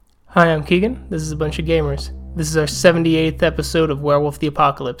Hi, I'm Keegan. This is a bunch of gamers. This is our 78th episode of Werewolf the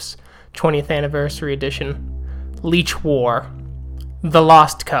Apocalypse, 20th Anniversary Edition. Leech War. The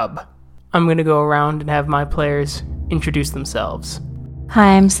Lost Cub. I'm going to go around and have my players introduce themselves.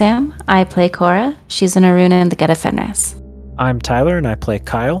 Hi, I'm Sam. I play Cora. She's an Aruna in the Geta Fenris. I'm Tyler, and I play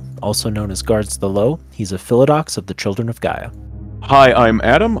Kyle, also known as Guards the Low. He's a Philodox of the Children of Gaia. Hi, I'm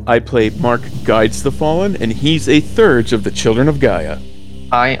Adam. I play Mark Guides the Fallen, and he's a Thurge of the Children of Gaia.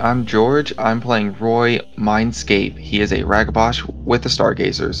 Hi, I'm George. I'm playing Roy Mindscape. He is a Ragabosh with the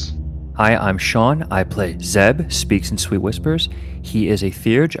Stargazers. Hi, I'm Sean. I play Zeb, speaks in sweet whispers. He is a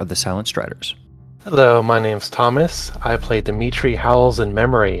Theurge of the Silent Striders. Hello, my name's Thomas. I play Dimitri Howells in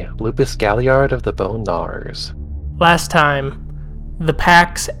Memory, Lupus Galliard of the Bone Gnawers. Last time, the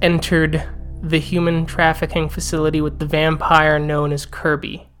Pax entered the human trafficking facility with the vampire known as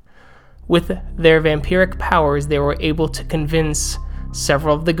Kirby. With their vampiric powers, they were able to convince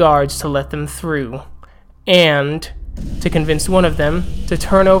several of the guards to let them through, and to convince one of them to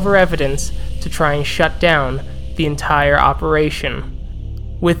turn over evidence to try and shut down the entire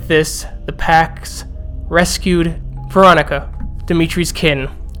operation. With this, the Pax rescued Veronica, Dimitri's kin,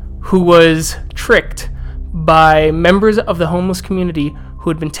 who was tricked by members of the homeless community who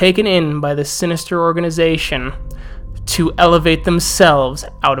had been taken in by this sinister organization to elevate themselves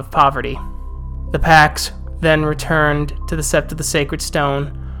out of poverty. The Pax then returned to the Sept of the Sacred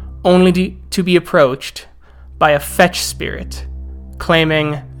Stone, only to be approached by a fetch spirit,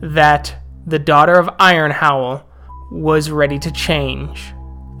 claiming that the daughter of Iron Howl was ready to change.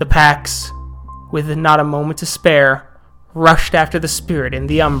 The Pax, with not a moment to spare, rushed after the spirit in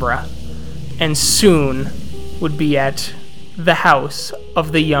the Umbra, and soon would be at the house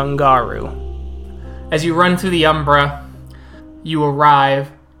of the young Garu. As you run through the Umbra, you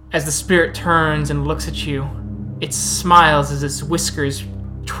arrive. As the spirit turns and looks at you, it smiles as its whiskers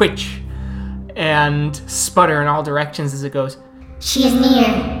twitch and sputter in all directions as it goes, She is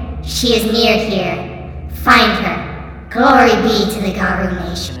near. She is near here. Find her. Glory be to the Garu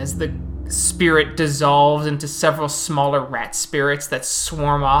Nation. as the spirit dissolves into several smaller rat spirits that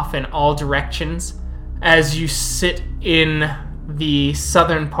swarm off in all directions. As you sit in the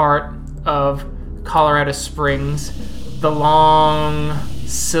southern part of Colorado Springs, the long,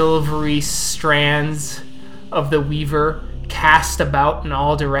 silvery strands of the Weaver cast about in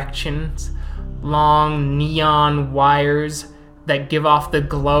all directions, long neon wires that give off the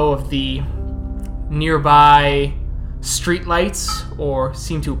glow of the nearby streetlights, or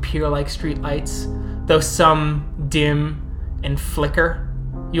seem to appear like streetlights, though some dim and flicker.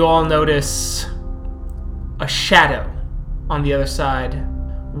 You all notice a shadow on the other side,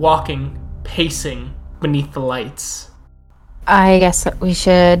 walking, pacing beneath the lights. I guess that we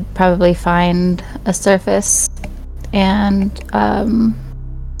should probably find a surface and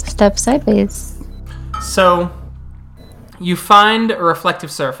step sideways. So, you find a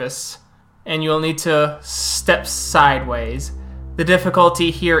reflective surface, and you'll need to step sideways. The difficulty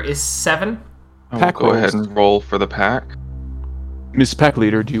here is 7. I'll go ahead and roll for the pack. Miss Pack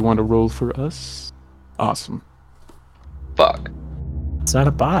Leader, do you want to roll for us? Awesome. Fuck. It's not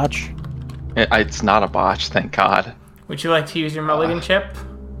a botch. It's not a botch, thank God. Would you like to use your mulligan chip?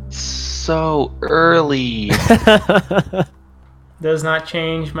 So early. Does not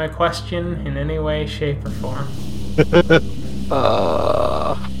change my question in any way, shape, or form.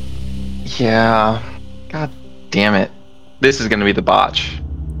 Yeah. God damn it. This is gonna be the botch.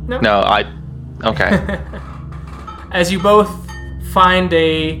 Nope. No, okay. As you both find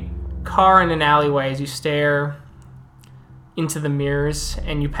a car in an alleyway, as you stare into the mirrors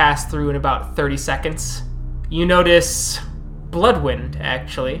and you pass through in about 30 seconds, you notice Bloodwind,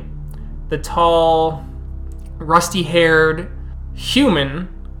 actually. The tall, rusty-haired human,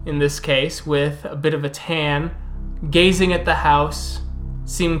 in this case, with a bit of a tan, gazing at the house,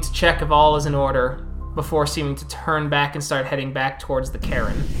 seeming to check if all is in order, before seeming to turn back and start heading back towards the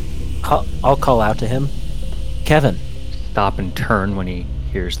Karen. I'll call out to him. Kevin. Stop and turn when he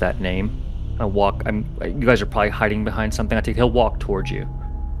hears that name. I walk. You guys are probably hiding behind something. I think he'll walk towards you.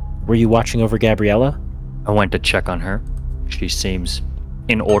 Were you watching over Gabriella? I went to check on her. She seems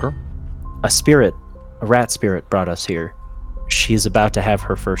in order. A rat spirit brought us here. She's about to have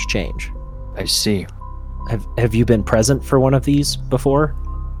her first change. I see. Have you been present for one of these before?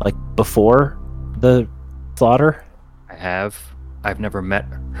 Like, before the slaughter? I have. I've never met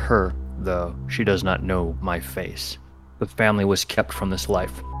her, though. She does not know my face. The family was kept from this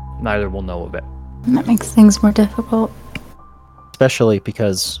life. Neither will know of it. That makes things more difficult. Especially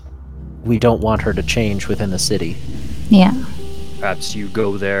because we don't want her to change within the city. Yeah. Perhaps you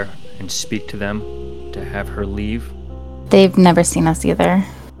go there and speak to them to have her leave. They've never seen us either.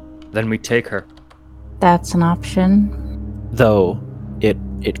 Then we take her. That's an option. Though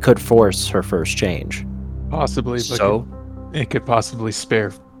it could force her first change. Possibly, but So? it could possibly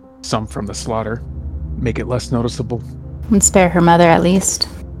spare some from the slaughter, make it less noticeable. And spare her mother at least.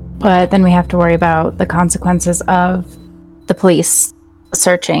 But then we have to worry about the consequences of the police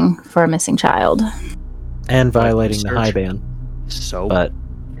searching for a missing child. And violating the Search. high ban. So? But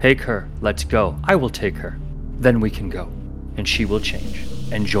Take her. Let's go. I will take her. Then we can go. And she will change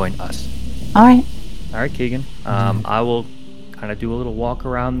and join us. All right. All right, Keegan. I will kind of do a little walk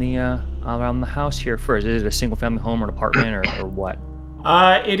around the house here first. Is it a single family home or an apartment or what?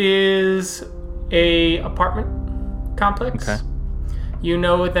 It is a apartment complex. Okay. You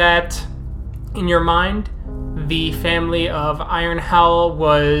know that in your mind, the family of Iron Howl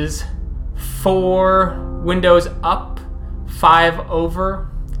was 4 windows up, 5 over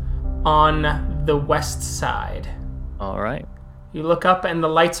on the west side. All right. You look up and the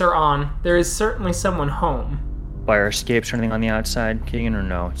lights are on. There is certainly someone home. Fire escapes or anything on the outside, Keegan, or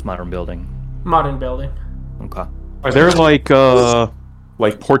no? It's modern building. Modern building. Okay. Are there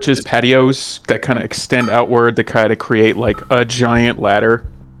like porches, patios that kind of extend outward to kind of create like a giant ladder,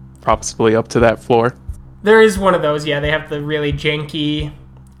 possibly up to that floor? There is one of those, yeah. They have the really janky,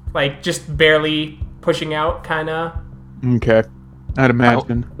 like just barely pushing out kind of. Okay. I'd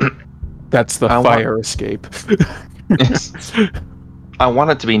imagine that's the fire escape. I want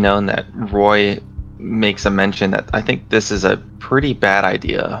it to be known that Roy makes a mention that I think this is a pretty bad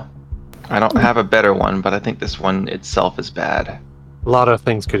idea. I don't have a better one, but I think this one itself is bad. A lot of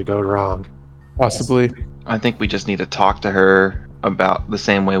things could go wrong. Possibly. I think we just need to talk to her about the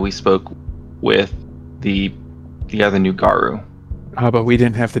same way we spoke with the other new Garu. But we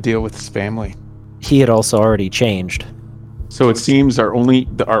didn't have to deal with his family. he had also already changed. So it seems our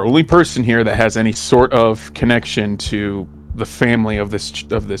only person here that has any sort of connection to the family of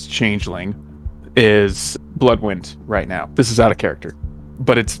this changeling is Bloodwind right now. This is out of character,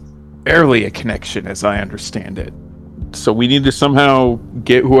 but it's barely a connection as I understand it. So we need to somehow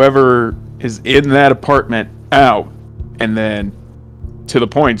get whoever is in that apartment out, and then to the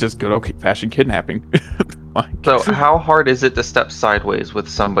point, just good old-fashioned kidnapping. So how hard is it to step sideways with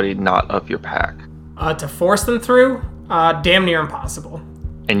somebody not of your pack? To force them through, damn near impossible.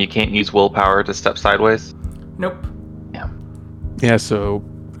 And you can't use willpower to step sideways? Nope. Yeah, so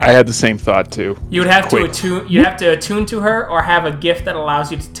I had the same thought too. You would have to attune. You have to attune to her, or have a gift that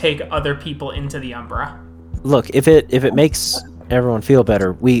allows you to take other people into the Umbra. Look, if it makes everyone feel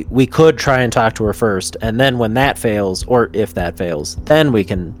better, we could try and talk to her first, and then when that fails, or if that fails, then we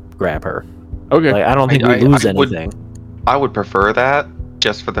can grab her. Okay. Like, I don't think we lose anything. I would prefer that,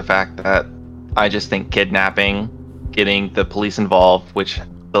 just for the fact that I just think kidnapping, getting the police involved, which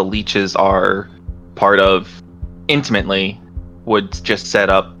the leeches are part of intimately, would just set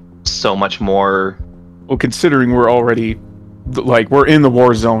up so much more. Well, considering we're already, we're in the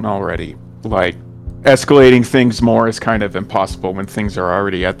war zone already, escalating things more is kind of impossible when things are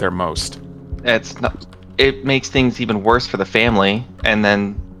already at their most. It makes things even worse for the family, and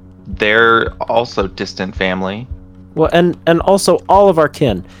then they're also distant family. Well, and also all of our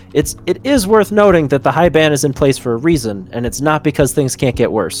kin. It is worth noting that the high ban is in place for a reason, and it's not because things can't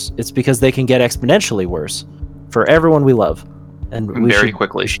get worse. It's because they can get exponentially worse for everyone we love, and we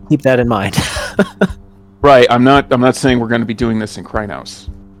should keep that in mind. Right. I'm not saying we're going to be doing this in Krynos,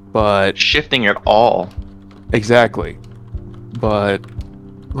 but shifting it all. Exactly. But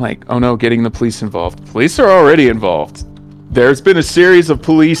oh no, getting the police involved. Police are already involved. There's been a series of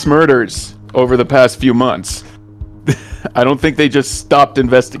police murders over the past few months. I don't think they just stopped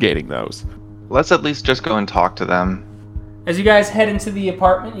investigating those. Let's at least just go and talk to them. As you guys head into the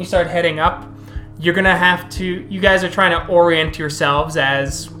apartment, you start heading up. You're gonna have to. You guys are trying to orient yourselves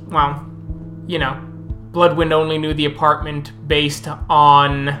as, well, Bloodwind only knew the apartment based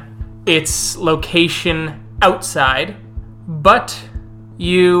on its location outside, but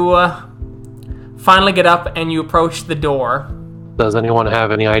you finally get up and you approach the door. Does anyone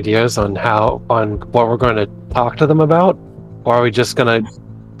have any ideas on what we're going to talk to them about? Or are we just going to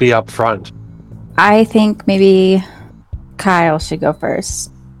be up front? I think maybe Kyle should go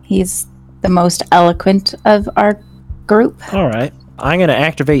first. He's the most eloquent of our group. All right. I'm going to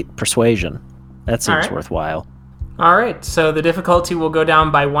activate Persuasion. That seems right. worthwhile. All right, so the difficulty will go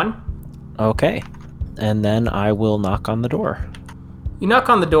down by 1. Okay. And then I will knock on the door. You knock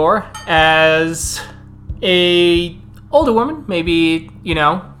on the door as a older woman, maybe,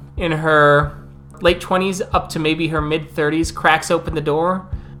 in her late 20s up to maybe her mid 30s, cracks open the door.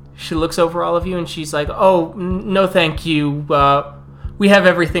 She looks over all of you and she's like, "Oh, no thank you. We have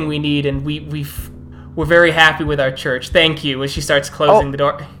everything we need, and we're very happy with our church. Thank you," as she starts closing the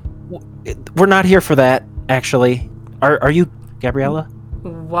door. We're not here for that, actually. Are you, Gabriella?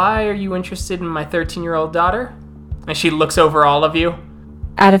 Why are you interested in my 13-year-old daughter? And she looks over all of you.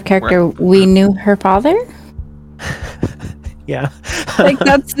 Out of character, we knew her father? Yeah. Like,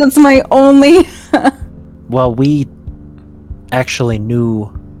 that's my only... Well, we actually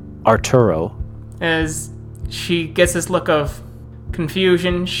knew Arturo. As she gets this look of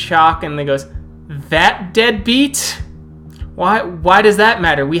confusion, shock, and then goes, "That deadbeat? Why does that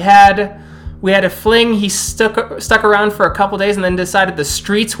matter? We had a fling. He stuck around for a couple days and then decided the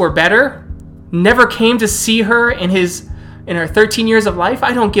streets were better. Never came to see her in her 13 years of life.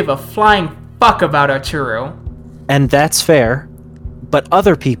 I don't give a flying fuck about Arturo." And that's fair, but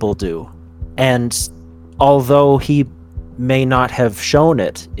other people do. And although he may not have shown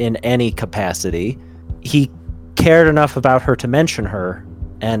it in any capacity, he cared enough about her to mention her,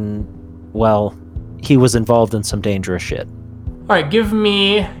 and, well, he was involved in some dangerous shit. Alright, give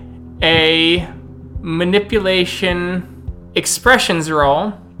me a manipulation expressions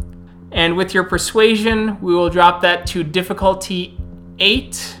roll, and with your persuasion, we will drop that to difficulty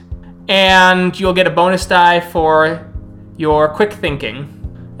 8, and you'll get a bonus die for your quick thinking.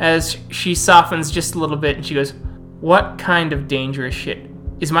 As she softens just a little bit, and she goes, "What kind of dangerous shit?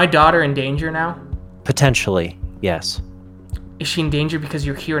 Is my daughter in danger now?" Potentially, yes. Is she in danger because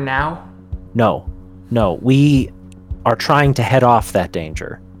you're here now? No, we are trying to head off that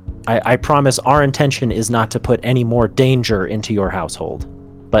danger. I promise our intention is not to put any more danger into your household,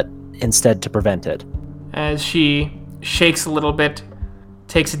 but instead to prevent it. As she shakes a little bit,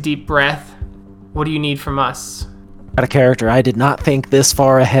 takes a deep breath. "What do you need from us?" Out of character, I did not think this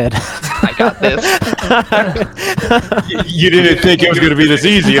far ahead. I got this. You didn't think it was going to be this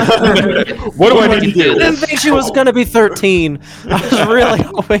easy. What do I need to do? I didn't think she was going to be 13. I was really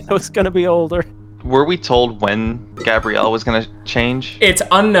hoping it was going to be older. Were we told when Gabrielle was going to change? It's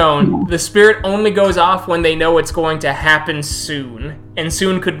unknown. The spirit only goes off when they know it's going to happen soon. And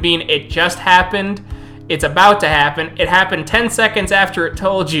soon could mean it just happened, it's about to happen, it happened 10 seconds after it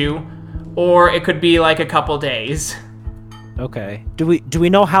told you, or it could be like a couple days. Okay. Do we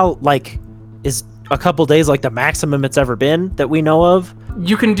know how, like, is a couple days like the maximum it's ever been that we know of?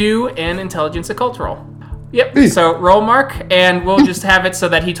 You can do an intelligence occult roll. Yep, so roll Mark, and we'll just have it so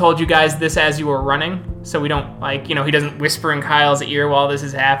that he told you guys this as you were running, so we don't, like, he doesn't whisper in Kyle's ear while this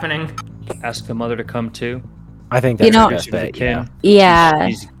is happening. Ask the mother to come too. I think that's You know- the best bet, yeah.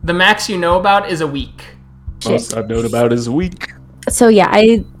 Yeah. The max you know about is a week. Most I've known about is a week. So yeah,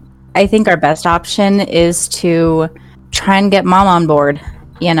 I think our best option is to try and get Mom on board,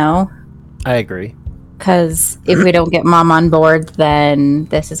 I agree. Because if we don't get Mom on board, then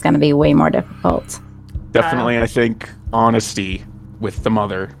this is going to be way more difficult. Definitely, I think honesty with the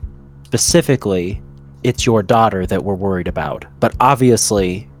mother. Specifically, it's your daughter that we're worried about. But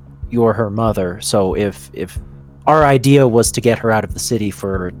obviously, you're her mother, so if our idea was to get her out of the city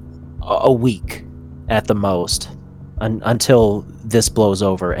for a week at the most, until this blows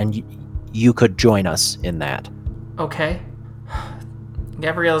over, and you could join us in that. Okay.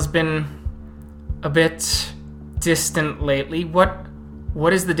 Gabrielle's been a bit distant lately.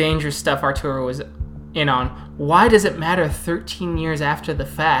 What is the dangerous stuff Arturo is in on? Why does it matter 13 years after the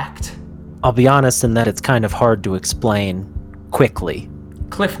fact? I'll be honest in that it's kind of hard to explain quickly.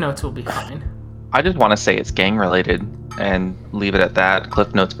 Cliff Notes will be fine. I just want to say it's gang related and leave it at that.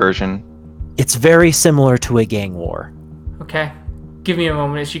 Cliff Notes version. It's very similar to a gang war. Okay. Give me a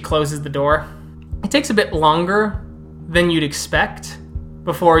moment as she closes the door. It takes a bit longer than you'd expect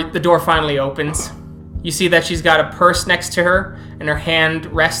before the door finally opens. You see that she's got a purse next to her, and her hand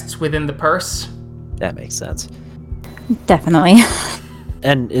rests within the purse. That makes sense. Definitely.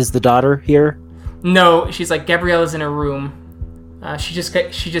 And is the daughter here? No, she's like, Gabriella's in her room. She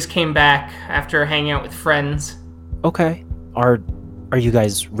just came back after hanging out with friends. Okay. Are you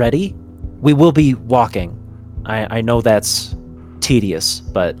guys ready? We will be walking. I know that's tedious,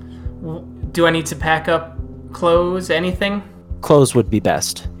 but... Do I need to pack up clothes, anything? Clothes would be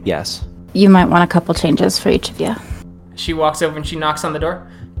best, yes. You might want a couple changes for each of you. She walks over and she knocks on the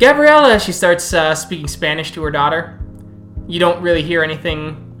door. Gabriella! She starts speaking Spanish to her daughter. You don't really hear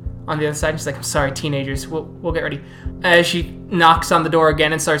anything on the other side. She's like, I'm sorry, teenagers. We'll get ready. As she knocks on the door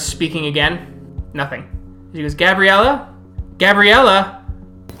again and starts speaking again, nothing. She goes, Gabriella? Gabriella?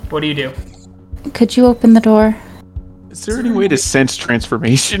 What do you do? Could you open the door? Is there any way to sense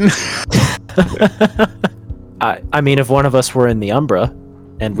transformation? I mean, if one of us were in the Umbra,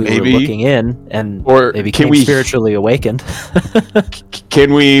 and we Maybe. were looking in, and Or they can became we- spiritually awakened.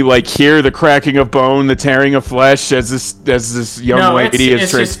 Can we hear the cracking of bone, the tearing of flesh as this young No, lady it's is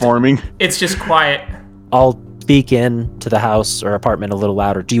just- transforming? It's just quiet. I'll speak in to the house or apartment a little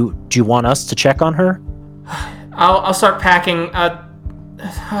louder. Do you want us to check on her? I'll start packing.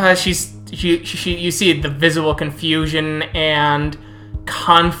 You see the visible confusion and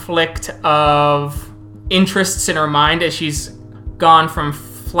conflict of interests in her mind as she's gone from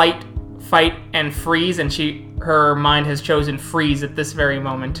flight, fight, and freeze, and her mind has chosen freeze at this very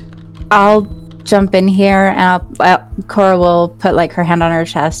moment. I'll jump in here, and Cora will put like her hand on her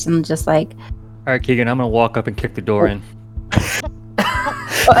chest and just like. All right, Keegan, I'm gonna walk up and kick the door in.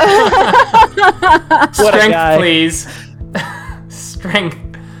 Strength, please. Strength.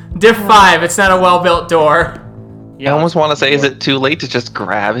 Diff 5. It's not a well-built door. I almost want to say, is it too late to just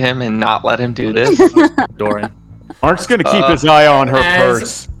grab him and not let him do this? Door in. Mark's gonna keep his eye on her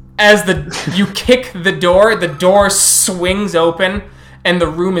purse. As you kick the door swings open, and the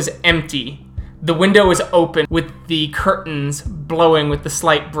room is empty. The window is open with the curtains blowing with the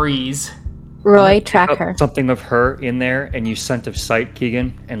slight breeze. Roy, track her. Something of her in there, and you scent of sight,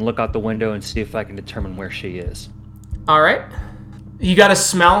 Keegan, and look out the window and see if I can determine where she is. All right. You got a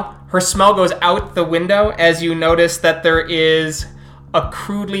smell. Her smell goes out the window as you notice that there is a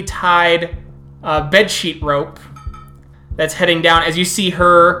crudely tied bedsheet rope that's heading down as you see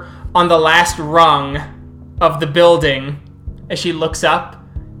her on the last rung of the building as she looks up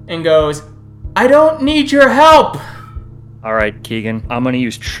and goes, "I don't need your help." All right, Keegan, I'm going to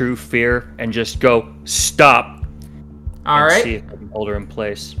use true fear and just go, stop. All right. See if I can hold her in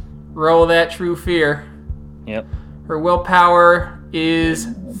place. Roll that true fear. Yep. Her willpower is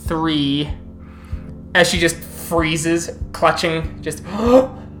 3. As she just freezes, clutching, just...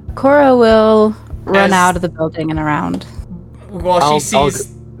 Cora will run out of the building and around. Well, she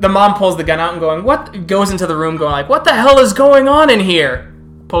sees... The mom pulls the gun out and goes into the room going like, "What the hell is going on in here?"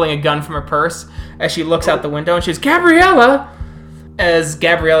 Pulling a gun from her purse as she looks out the window and she's, "Gabriella!" As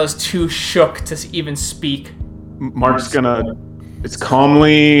Gabriella's too shook to even speak. Mark's gonna, as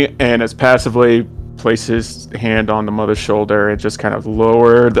calmly and as passively, place his hand on the mother's shoulder and just kind of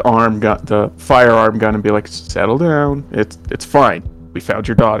lower the firearm gun and be like, "Settle down. It's fine. We found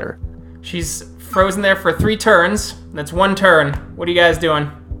your daughter." She's frozen there for 3 turns. That's 1 turn. What are you guys doing?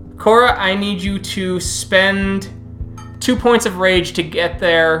 Cora, I need you to spend 2 points of rage to get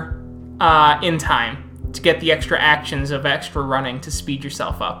there in time, to get the extra actions of extra running to speed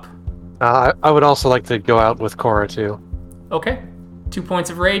yourself up. I would also like to go out with Cora, too. Okay. 2 points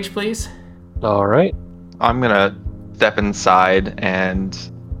of rage, please. All right. I'm gonna step inside and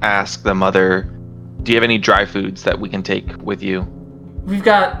ask the mother, "Do you have any dry foods that we can take with you?" We've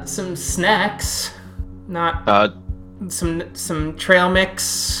got some snacks, not some trail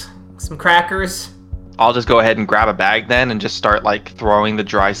mix, some crackers. I'll just go ahead and grab a bag then and just start like throwing the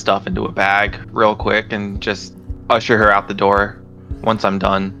dry stuff into a bag real quick and just usher her out the door once I'm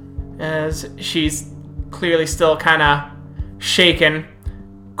done. As she's clearly still kind of shaken.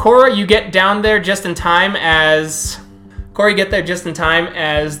 Cora, you get down there just in time as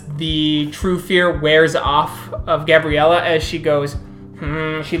the true fear wears off of Gabriella as she goes,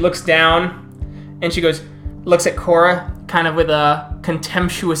 she looks down and she goes, looks at Cora kind of with a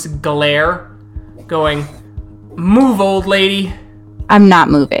contemptuous glare, going, "Move, old lady." I'm not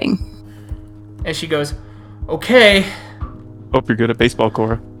moving. As she goes, "Okay." Hope you're good at baseball,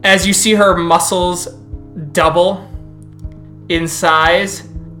 Cora. As you see her muscles double in size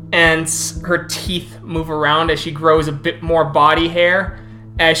and her teeth move around as she grows a bit more body hair,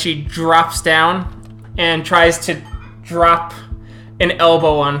 as she drops down and tries to drop an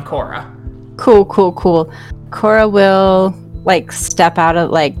elbow on Cora. Cool. Cora will step out of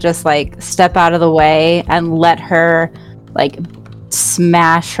the way and let her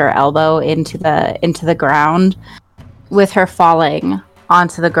smash her elbow into the ground. With her falling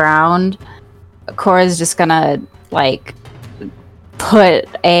onto the ground, Cora's just gonna put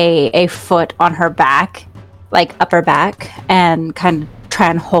a foot on her back, upper back, and kind of try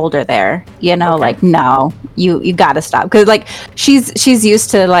and hold her there. Okay. No, you gotta stop, because she's used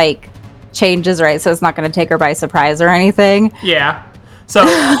to changes, right? So it's not gonna take her by surprise or anything. Yeah. So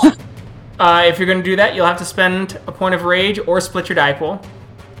if you're gonna do that, you'll have to spend a point of rage or split your die pool.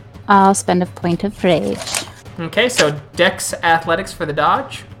 I'll spend a point of rage. Okay, so Dex Athletics for the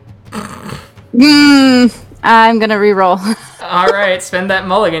dodge. I'm gonna re-roll. All right, spend that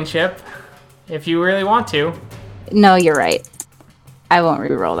mulligan chip if you really want to. No, you're right. I won't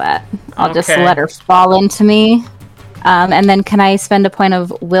re-roll that. I'll just let her fall into me. And then can I spend a point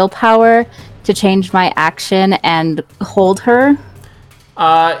of willpower to change my action and hold her?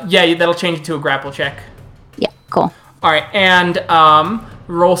 Yeah, that'll change it to a grapple check. Yeah, cool. All right, and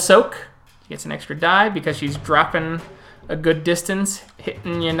roll soak. She gets an extra die because she's dropping a good distance,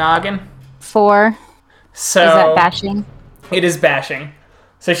 hitting your noggin. 4. So Is that bashing? It is bashing.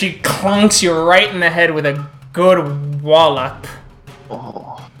 So she clunks you right in the head with a good wallop.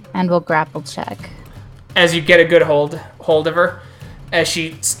 Oh. And we'll grapple check. As you get a good hold of her, as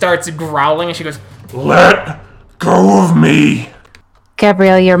she starts growling, and she goes, Let go of me.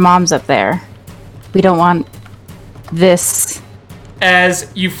 Gabrielle, your mom's up there. We don't want this.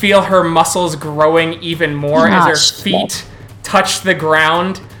 as you feel her muscles growing even more as her feet touch the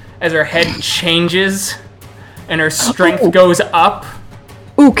ground, as her head changes and her strength goes up.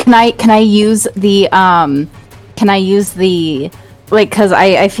 Ooh, can I use the like, cause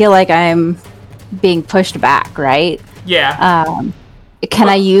I feel like I'm being pushed back, right? Yeah. Can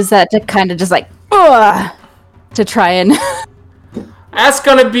I use that to kind of just like to try and That's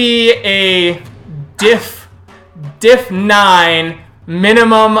gonna be a diff 9,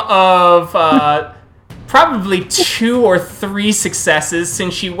 minimum of probably 2 or 3 successes,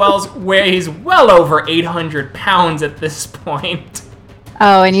 since she weighs well over 800 pounds at this point.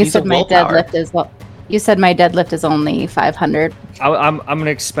 Oh, and you She's said a my willpower. deadlift is you said my deadlift is only 500. I'm gonna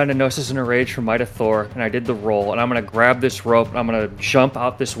expend a Gnosis and a Rage for Might of Thor, and I did the roll, and I'm gonna grab this rope, and I'm gonna jump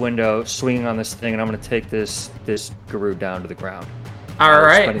out this window, swinging on this thing, and I'm gonna take this guru down to the ground. All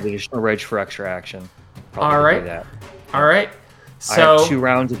right. Spending the additional Rage for extra action. Probably All do right. that. All right. I have So 2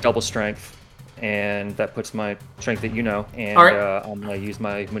 rounds of double strength, and that puts my strength at and All right. I'm gonna use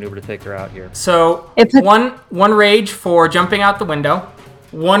my maneuver to take her out here. So It puts- one rage for jumping out the window,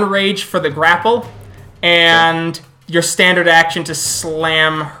 1 rage for the grapple, and your standard action to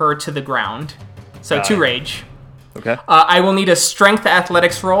slam her to the ground. So Got 2 it. rage. Okay. I will need a strength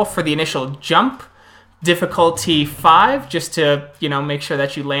athletics roll for the initial jump, difficulty 5, just to make sure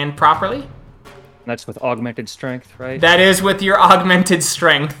that you land properly. That's with augmented strength, right? That is with your augmented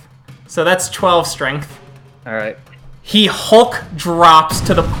strength. So that's 12 strength. All right. He Hulk drops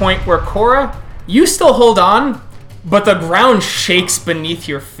to the point where Cora, you still hold on, but the ground shakes beneath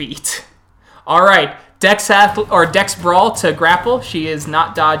your feet. All right, Dex Brawl to grapple. She is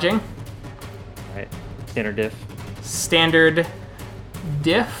not dodging. All right. Standard diff. Standard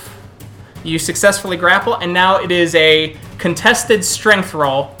diff. You successfully grapple, and now it is a contested strength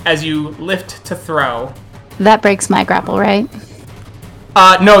roll as you lift to throw. That breaks my grapple, right?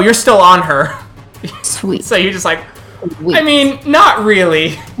 No, you're still on her. Sweet. So you're just like, Sweet. I mean, not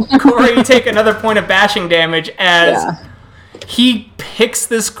really. Corey, you take another point of bashing damage as he picks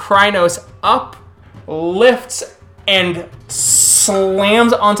this Krynos up, lifts, and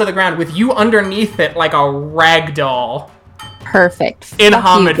slams onto the ground with you underneath it like a rag doll Perfect. in Fuck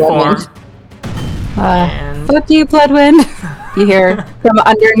Hamid you, form. Bloodwind. And Fuck you, Bloodwind. You hear from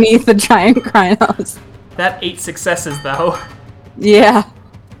underneath the giant Krynos. that 8 successes, though. Yeah.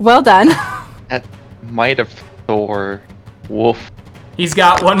 Well done. That might have Thor. Woof. He's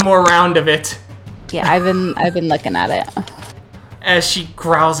got one more round of it Yeah, I've been looking at it. as she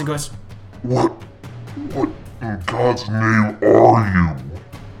growls and goes, What in God's name are you?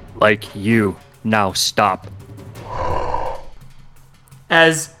 Like you. Now stop.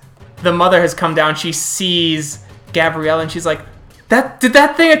 as the mother has come down, she sees Gabrielle and she's like, did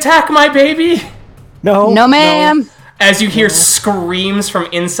that thing attack my baby? No, ma'am. As you hear screams from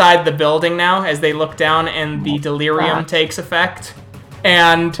inside the building now, as they look down and the delirium takes effect.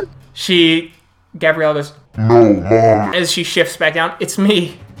 And Gabrielle goes, No, Mom. as she shifts back down, it's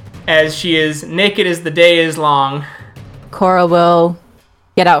me. As she is naked as the day is long. Cora will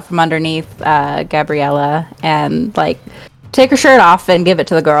get out from underneath Gabriella and like take her shirt off and give it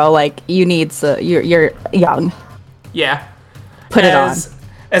to the girl. Like, you need you're young. Yeah. Put it on.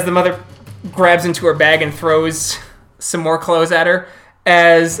 As the mother grabs into her bag and throws some more clothes at her,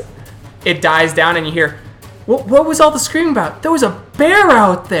 as it dies down and you hear, what was all the screaming about? There was a bear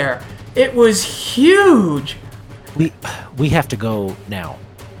out there. It was huge. We have to go now.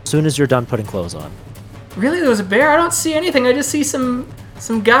 As soon as you're done putting clothes on. Really, there was a bear? I don't see anything. I just see some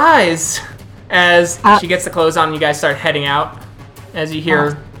guys. As she gets the clothes on, you guys start heading out. As you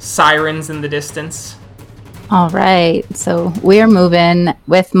hear sirens in the distance. All right. So we're moving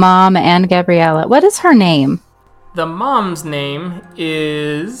with Mom and Gabriella. What is her name? The mom's name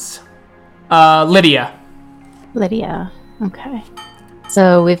is Lydia. Lydia. Okay.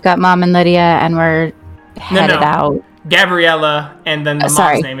 So we've got Mom and Lydia, and we're headed out. Gabriella, and then the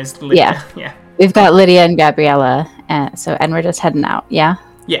sorry. mom's name is Lydia. Yeah. We've got Lydia and Gabriella, and we're just heading out. Yeah.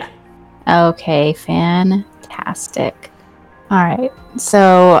 Yeah. Okay. Fantastic. All right.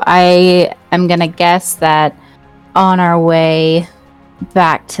 So I am gonna guess that on our way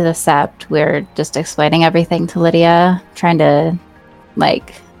back to the Sept, we're just explaining everything to Lydia, trying to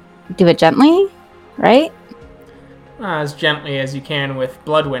like do it gently, right? As gently as you can with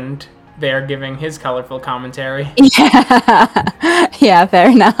Bloodwind there giving his colorful commentary. Yeah, fair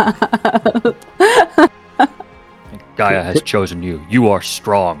enough. Gaia has chosen you. You are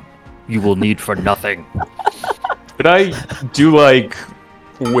strong. You will need for nothing. But I do like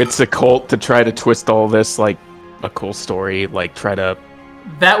wits occult to try to twist all this like a cool story, like try to.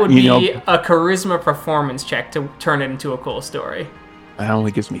 That would be a charisma performance check to turn it into a cool story. That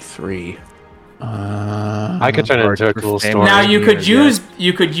only gives me 3. I could turn it into a cool story. Now you could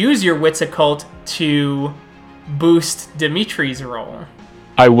use your wits occult to boost Dimitri's roll.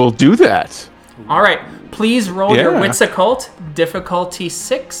 I will do that. All right, please roll your wits occult, difficulty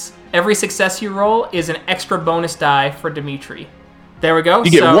 6. Every success you roll is an extra bonus die for Dimitri. There we go.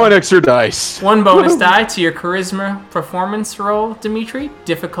 You get 1 extra dice. 1 bonus die to your charisma performance roll, Dimitri.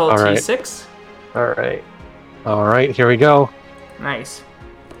 Difficulty 6. All right, here we go. Nice.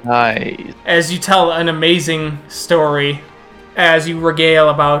 Nice. As you tell an amazing story, as you regale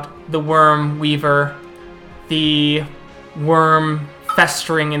about the worm weaver, the worm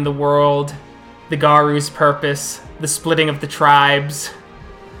festering in the world, the Garu's purpose, the splitting of the tribes,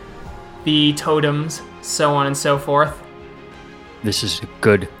 the totems, so on and so forth. This is a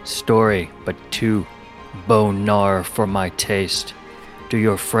good story, but too bone-gnar for my taste. Do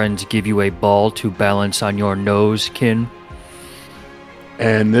your friends give you a ball to balance on your nose, kin?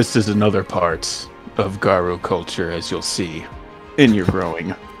 And this is another part of Garu culture, as you'll see in your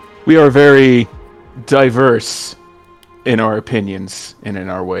growing. We are very diverse in our opinions and in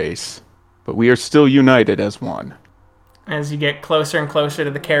our ways, but we are still united as one. As you get closer and closer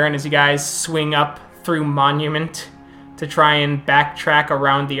to the cairn, as you guys swing up through Monument to try and backtrack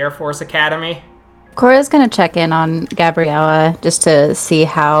around the Air Force Academy. Cora's gonna check in on Gabriella just to see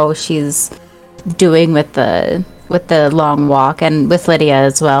how she's doing with the long walk, and with Lydia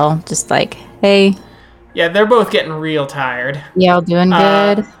as well. Just like, hey. Yeah, they're both getting real tired. Y'all doing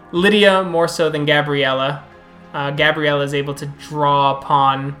good? Lydia more so than Gabriella. Gabriella is able to draw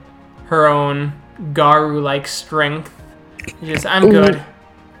upon her own Garu-like strength. I'm good.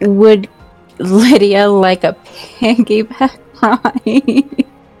 Would Lydia like a piggyback ride?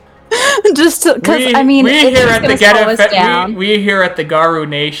 Just because, I mean, we here at the Garu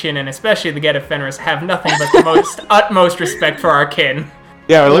Nation, and especially the Get of Fenris, have nothing but the most utmost respect for our kin.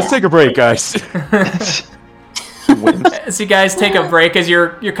 Yeah, let's take a break, guys. So you guys take a break, as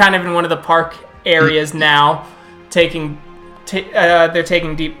you're kind of in one of the park areas now, they're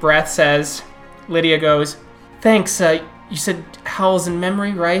taking deep breaths as Lydia goes, "Thanks. You said howls in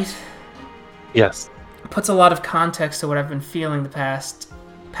memory, right?" Yes. Puts a lot of context to what I've been feeling the past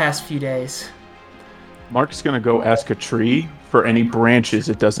few days. Mark's gonna go ask a tree for any branches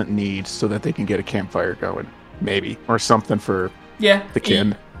it doesn't need so that they can get a campfire going, maybe, or something for the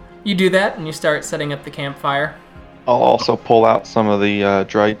kin. You do that, and you start setting up the campfire. I'll also pull out some of the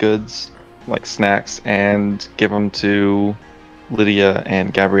dry goods, like snacks, and give them to Lydia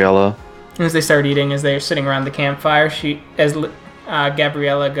and Gabriella. As they start eating, as they're sitting around the campfire,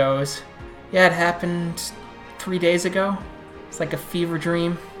 Gabriella goes, "Yeah, it happened 3 days ago. It's like a fever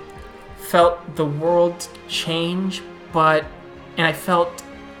dream. Felt the world change, and I felt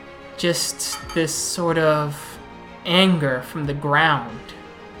just this sort of anger from the ground,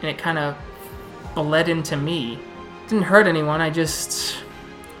 and it kind of bled into me. Didn't hurt anyone, I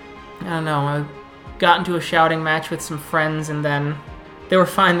don't know, I got into a shouting match with some friends, and then they were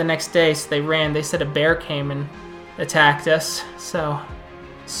fine the next day, so they ran. They said a bear came and attacked us, so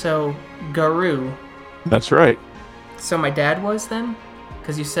Garu." That's right. "So my dad was then?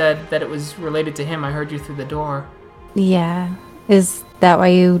 Because you said that it was related to him. I heard you through the door." Yeah. Is that why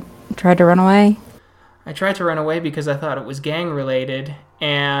you tried to run away? "I tried to run away because I thought it was gang related,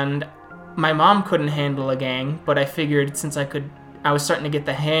 and my mom couldn't handle a gang, but I figured since I was starting to get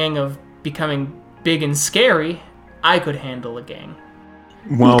the hang of becoming big and scary, I could handle a gang."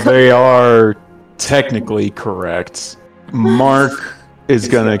 Well, they are technically correct. Mark is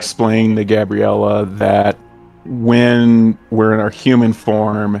going to explain to Gabriella that when we're in our human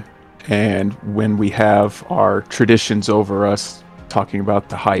form and when we have our traditions over us, talking about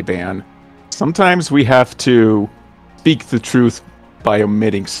the high ban, sometimes we have to speak the truth by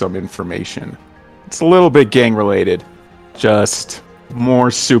omitting some information. It's a little bit gang related, just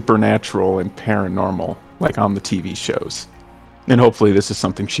more supernatural and paranormal, like on the TV shows. And hopefully this is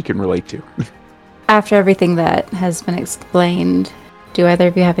something she can relate to. After everything that has been explained, do either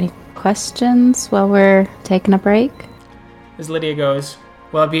of you have any questions while we're taking a break? As Lydia goes,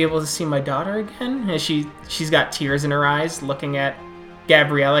 "Will I be able to see my daughter again?" As she's got tears in her eyes, looking at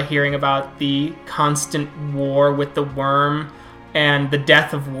Gabriella, hearing about the constant war with the worm and the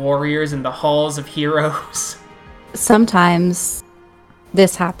death of warriors in the halls of heroes. Sometimes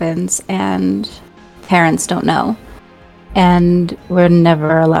this happens and parents don't know. And we're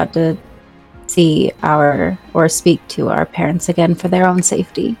never allowed to see or speak to our parents again for their own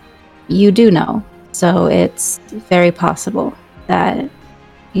safety. You do know. So it's very possible that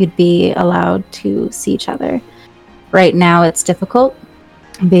you'd be allowed to see each other. Right now it's difficult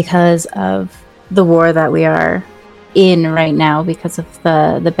because of the war that we are in right now, because of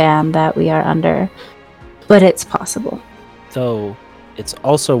the ban that we are under. But it's possible. Though it's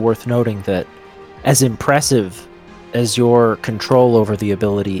also worth noting that as impressive as your control over the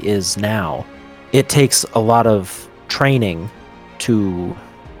ability is now, it takes a lot of training to,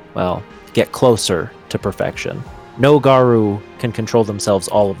 well, get closer to perfection. No Garu can control themselves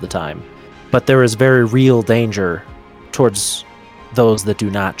all of the time, but there is very real danger towards those that do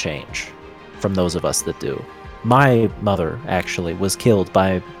not change from those of us that do. My mother actually was killed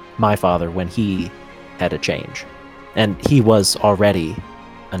by my father when he had a change, and he was already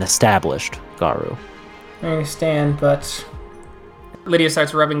an established Garu. I understand, but Lydia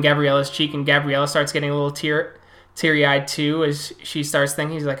starts rubbing Gabriella's cheek, and Gabriella starts getting a little teary-eyed too as she starts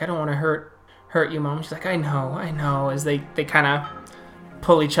thinking. She's like, I don't want to hurt you, Mom. She's like, I know, as they kind of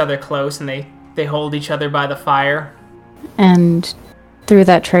pull each other close, and they hold each other by the fire. And through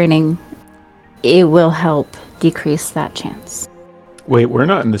that training, it will help decrease that chance. Wait, we're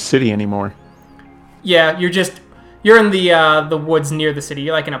not in the city anymore. Yeah, you're in the woods near the city.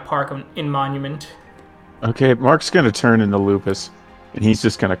 You're like in a park in Monument. Okay, Mark's gonna turn into Lupus, and he's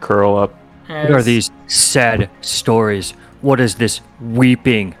just gonna curl up. What are these sad stories? What is this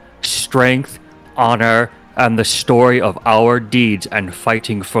weeping? Strength, honor, and the story of our deeds and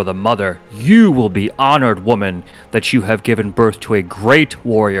fighting for the mother. You will be honored, woman, that you have given birth to a great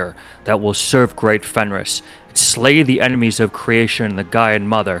warrior that will serve great Fenris, slay the enemies of creation, the Gaian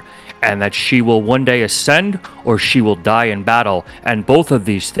mother, and that she will one day ascend or she will die in battle, and both of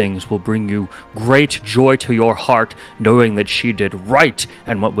these things will bring you great joy to your heart, knowing that she did right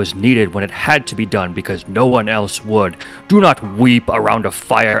and what was needed when it had to be done because no one else would. Do not weep around a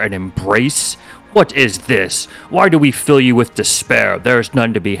fire and embrace. What is this? Why do we fill you with despair? There is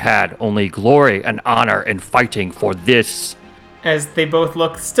none to be had, only glory and honor in fighting for this. As they both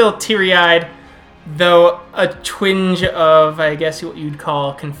look still teary-eyed, though a twinge of, I guess what you'd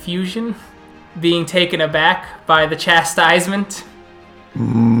call confusion, being taken aback by the chastisement.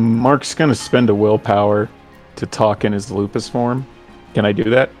 Mark's gonna spend a willpower to talk in his Lupus form. Can I do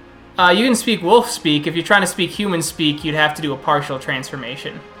that? You can speak wolf speak. If you're trying to speak human speak, you'd have to do a partial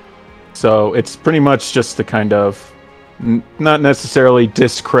transformation. So it's pretty much just to kind of not necessarily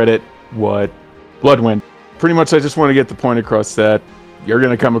discredit what Bloodwind. Pretty much I just want to get the point across that you're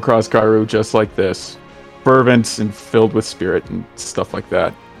going to come across Garu just like this. Fervent and filled with spirit and stuff like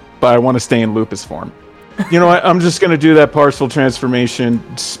that. But I want to stay in Lupus form. You know what? I'm just going to do that partial transformation,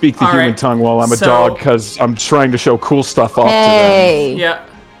 speak the human tongue while I'm a dog because I'm trying to show cool stuff off to them. Yeah.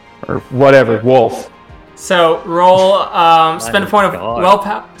 Or whatever, wolf. So roll, spend a point of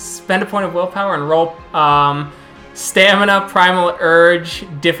willpower. Spend a point of willpower and roll stamina, primal urge,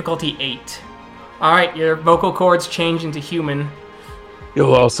 difficulty 8. All right, your vocal cords change into human.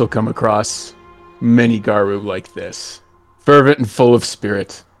 You'll also come across many Garu like this, fervent and full of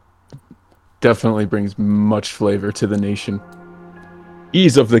spirit. Definitely brings much flavor to the nation.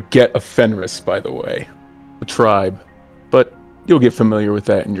 He's of the Get of Fenris, by the way, the tribe, but you'll get familiar with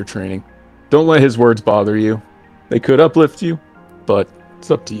that in your training. Don't let his words bother you. They could uplift you, but it's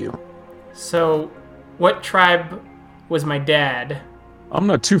up to you. So, what tribe was my dad? I'm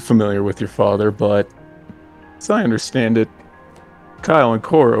not too familiar with your father, but as I understand it, Kyle and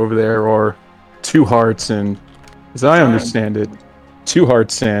Cora over there are Two Hearts, and as I understand it, Two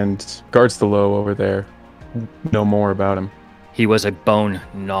Hearts and Guards the Low over there know more about him. He was a Bone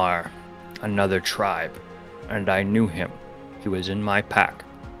Nar, another tribe, and I knew him. He was in my pack,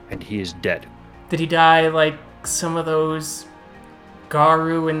 and he is dead. Did he die like some of those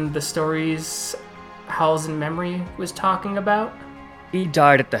Garu in the stories Howl's in Memory was talking about? He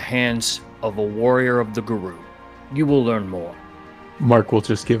died at the hands of a warrior of the Guru. You will learn more. Mark will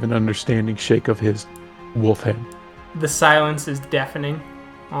just give an understanding shake of his wolf head. The silence is deafening.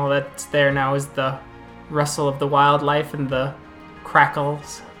 All that's there now is the rustle of the wildlife and the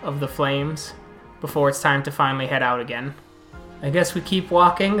crackles of the flames before it's time to finally head out again. I guess we keep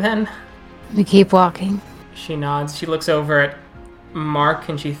walking then? We keep walking. She nods. She looks over at Mark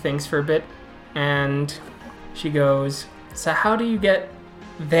and she thinks for a bit. And she goes, so how do you get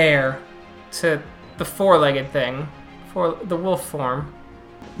there to the four-legged thing? For the wolf form?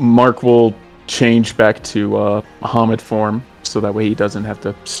 Mark will change back to Muhammad form so that way he doesn't have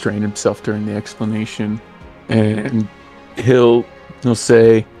to strain himself during the explanation. And he'll He'll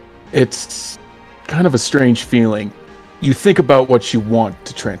say, it's kind of a strange feeling. You think about what you want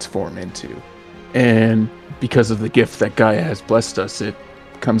to transform into, and because of the gift that Gaia has blessed us, it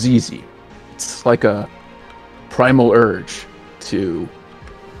comes easy. It's like a primal urge to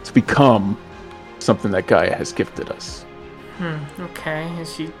become something that Gaia has gifted us. Okay. And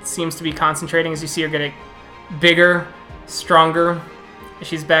she seems to be concentrating as you see her getting bigger, stronger.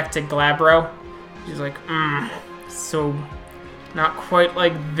 She's back to Glabro. She's like, so not quite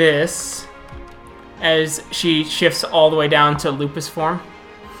like this. As she shifts all the way down to lupus form.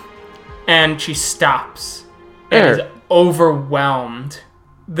 And she stops. And is overwhelmed.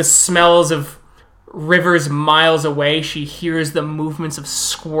 The smells of rivers miles away. She hears the movements of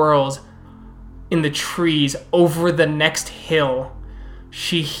squirrels in the trees over the next hill.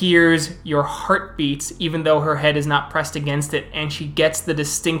 She hears your heartbeats, even though her head is not pressed against it, and she gets the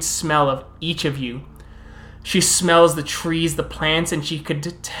distinct smell of each of you. She smells the trees, the plants, and she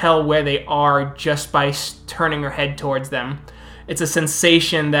could tell where they are just by turning her head towards them. It's a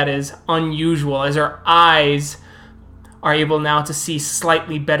sensation that is unusual, as her eyes are able now to see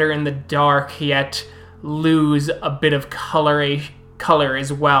slightly better in the dark, yet lose a bit of color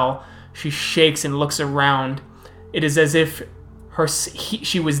as well. She shakes and looks around. It is as if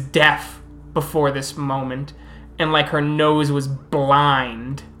she was deaf before this moment, and like her nose was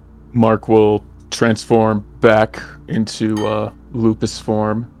blind. Mark will transform back into lupus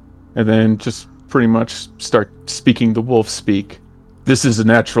form, and then just pretty much start speaking the wolf speak. This is a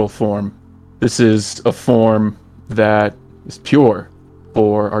natural form. This is a form that is pure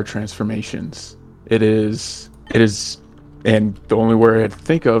for our transformations. It is, and the only word I'd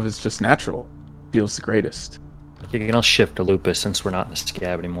think of is just natural. Feels the greatest. Okay, I'll shift to lupus since we're not in the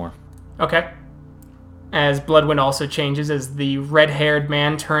scab anymore. Okay. As Bloodwind also changes, as the red-haired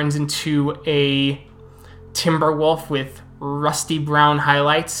man turns into a timber wolf with rusty brown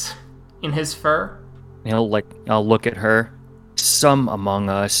highlights in his fur. I'll look at her. Some among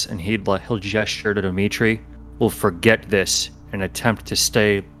us, and he'll gesture to Dimitri, will forget this and attempt to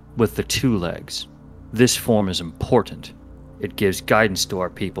stay with the two legs. This form is important. It gives guidance to our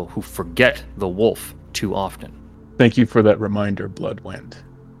people who forget the wolf too often. Thank you for that reminder, Bloodwind.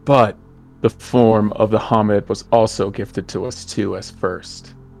 But the form of the Hamid was also gifted to us too as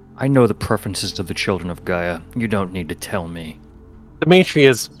first. I know the preferences of the children of Gaia. You don't need to tell me. Dimitri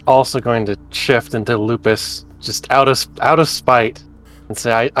is also going to shift into lupus, just out of spite, and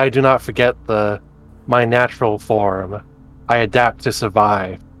say, I do not forget my natural form. I adapt to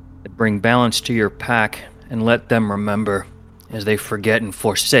survive. Bring balance to your pack and let them remember as they forget and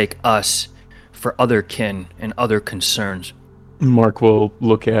forsake us for other kin and other concerns. Mark will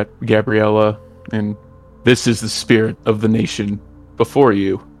look at Gabriella, and this is the spirit of the nation before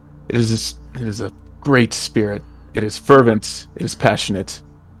you. It is a great spirit. It is fervent. It is passionate.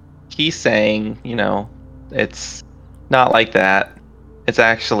 He's saying, it's not like that. It's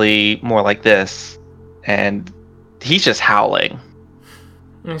actually more like this. And he's just howling.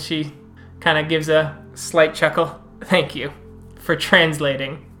 And she kind of gives a slight chuckle. Thank you for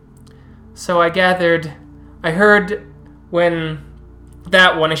translating. So I heard when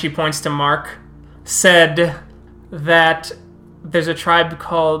that one, as she points to Mark, said that there's a tribe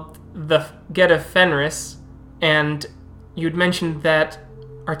called the Geta Fenris, and you'd mentioned that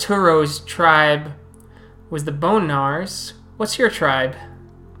Arturo's tribe was the Bonars. What's your tribe?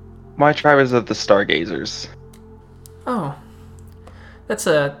 My tribe is of the Stargazers. Oh, that's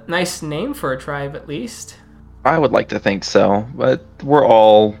a nice name for a tribe, at least. I would like to think so, but we're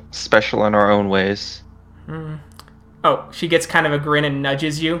all special in our own ways. Oh, she gets kind of a grin and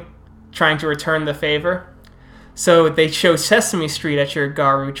nudges you, trying to return the favor. So they show Sesame Street at your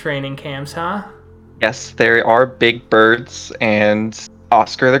Garu training camps, huh? Yes, there are big birds and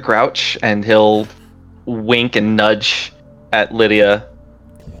Oscar the Grouch, and he'll wink and nudge at Lydia.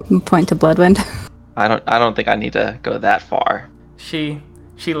 Point to Bloodwind. I don't think I need to go that far. She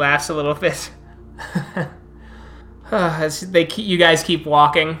laughs a little bit. As you guys keep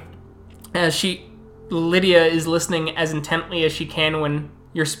walking, as Lydia is listening as intently as she can when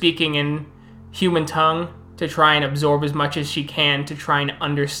you're speaking in human tongue to try and absorb as much as she can to try and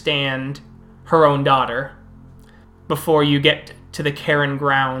understand her own daughter before you get to the Karen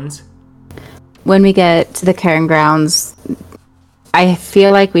grounds. When we get to the Karen grounds, I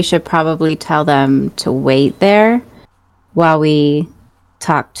feel like we should probably tell them to wait there while we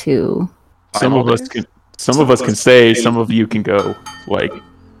talk to... Some of us can stay, some of you can go.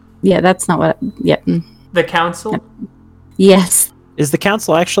 Yeah, that's not what... Yeah. The council? Yes. Is the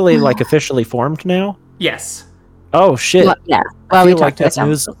council actually officially formed now? Yes. Oh shit! Well, yeah. I Well, feel like that's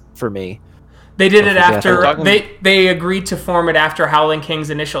news for me. They did it forget. after they agreed to form it after Howling King's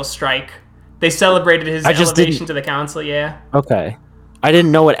initial strike. They celebrated his elevation to the council. Yeah. Okay. I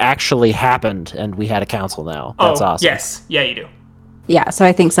didn't know it actually happened, and we had a council now. That's awesome. Yes. Yeah, you do. Yeah, so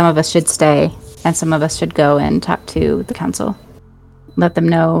I think some of us should stay, and some of us should go and talk to the council. Let them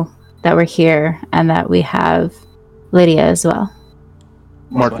know that we're here and that we have Lydia as well.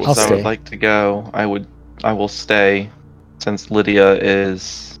 Mark will I stay. would like to go. I will stay, since Lydia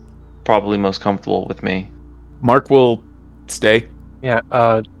is probably most comfortable with me. Mark will stay. Yeah,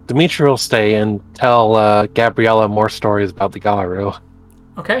 Dimitri will stay and tell Gabriella more stories about the Garu.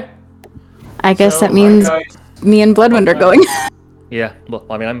 Okay. I guess So, that means me and Bloodwind are going. Yeah, well,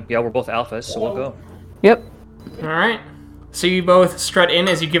 I mean, we're both alphas, so we'll go. Yep. All right. So you both strut in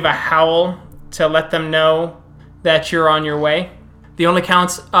as you give a howl to let them know that you're on your way. The only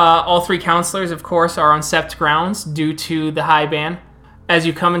all three counselors, of course, are on sept grounds due to the high ban. As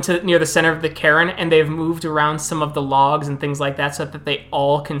you come into near the center of the cairn, and they've moved around some of the logs and things like that so that they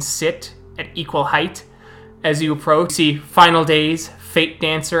all can sit at equal height. As you approach, see Final Days, Fate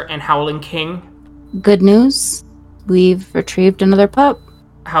Dancer, and Howling King. Good news. We've retrieved another pup.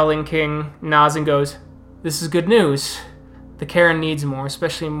 Howling King nods and goes, "This is good news. The cairn needs more,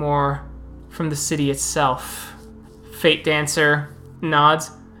 especially more from the city itself." Fate Dancer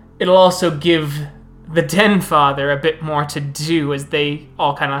nods. It'll also give the Den Father a bit more to do, as they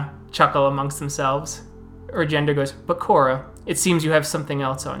all kind of chuckle amongst themselves. Urgenda goes, "But Cora, it seems you have something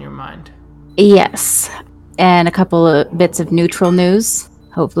else on your mind." Yes. And a couple of bits of neutral news,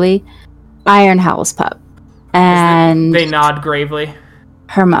 hopefully. Iron Howl's pup. And They nod gravely.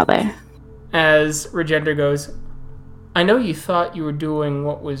 her mother. As Regender goes, "I know you thought you were doing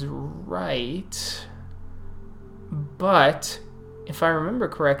what was right, but if I remember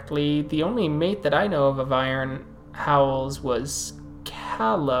correctly, the only mate that I know of Iron Howl's was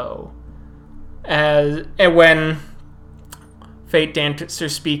Callow." And when Fate Dancer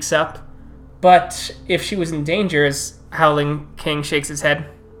speaks up, "But if she was in danger," as Howling King shakes his head,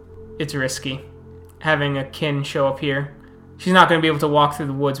 "it's risky. Having a kin show up here. She's not going to be able to walk through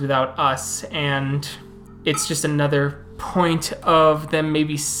the woods without us, and it's just another point of them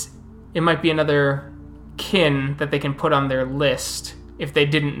maybe... It might be another kin that they can put on their list if they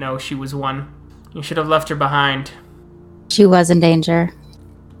didn't know she was one. You should have left her behind." She was in danger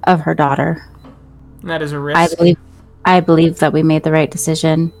of her daughter. And that is a risk. I believe that we made the right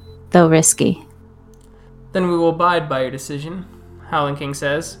decision, though risky. "Then we will abide by your decision," Howling King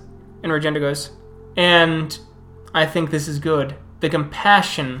says. And Regenda goes, "And I think this is good. The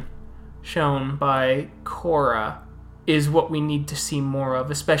compassion shown by Cora is what we need to see more of,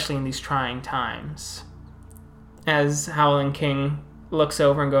 especially in these trying times." As Howling King looks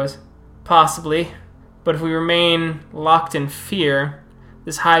over and goes, "Possibly, but if we remain locked in fear,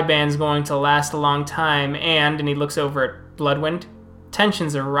 this high band's going to last a long time, and he looks over at Bloodwind,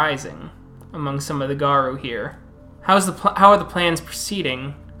 tensions are rising among some of the Garu here. How are the plans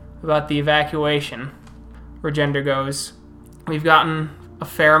proceeding about the evacuation?" Regender goes, "We've gotten a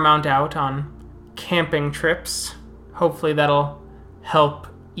fair amount out on camping trips. Hopefully that'll help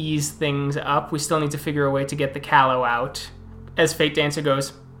ease things up. We still need to figure a way to get the Callow out." As Fate Dancer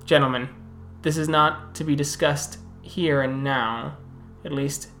goes, "Gentlemen, this is not to be discussed here and now. At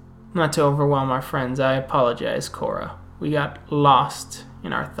least, not to overwhelm our friends. I apologize, Cora. We got lost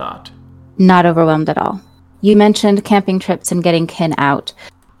in our thought." Not overwhelmed at all. You mentioned camping trips and getting kin out.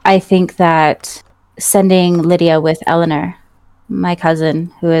 I think that sending Lydia with Eleanor, my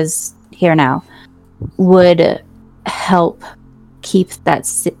cousin, who is here now, would help keep that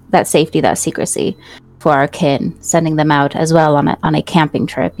safety, that secrecy for our kin. Sending them out as well on a camping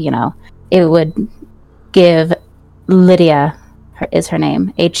trip, it would give Lydia, is her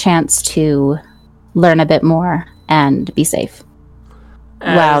name, a chance to learn a bit more and be safe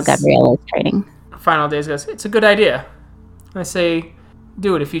while Gabriella is training. Final Days goes, "It's a good idea. I say,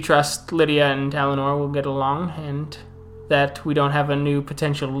 do it if you trust Lydia and Eleanor will get along, and that we don't have a new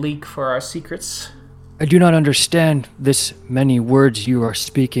potential leak for our secrets." I do not understand this many words you are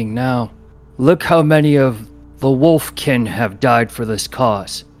speaking now. Look how many of the wolf kin have died for this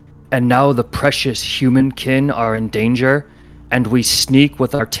cause. And now the precious human kin are in danger, and we sneak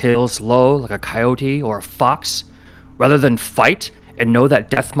with our tails low like a coyote or a fox, rather than fight and know that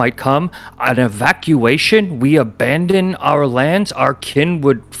death might come. An evacuation, we abandon our lands, our kin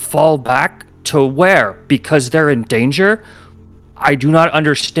would fall back to where? Because they're in danger? I do not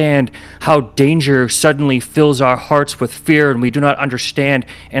understand how danger suddenly fills our hearts with fear, and we do not understand,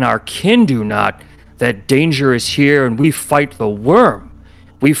 and our kin do not, that danger is here, and we fight the worm.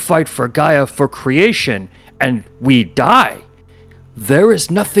 We fight for Gaia, for creation, and we die. There is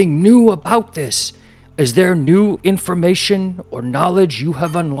nothing new about this. Is there new information or knowledge you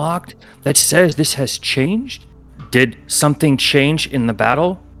have unlocked that says this has changed? Did something change in the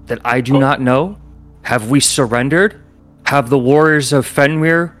battle that I do not know? Have we surrendered? Have the warriors of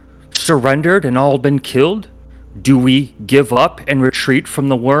Fenrir surrendered and all been killed? Do we give up and retreat from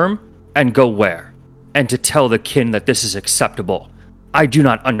the worm and go where? And to tell the kin that this is acceptable, I do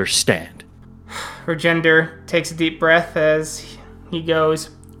not understand. Regender takes a deep breath as he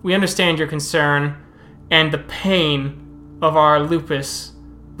goes, "We understand your concern and the pain of our lupus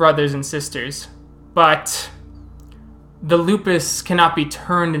brothers and sisters, but the lupus cannot be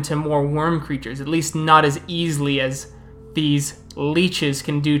turned into more worm creatures, at least not as easily as these leeches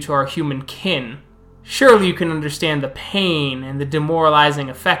can do to our human kin. Surely you can understand the pain and the demoralizing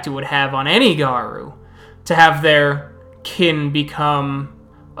effect it would have on any Garu to have their kin become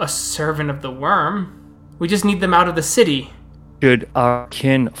a servant of the worm. We just need them out of the city." Should our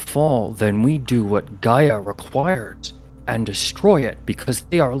kin fall, then we do what Gaia requires and destroy it because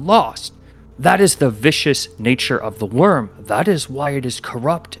they are lost. That is the vicious nature of the worm. That is why it is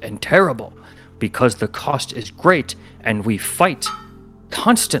corrupt and terrible, because the cost is great and we fight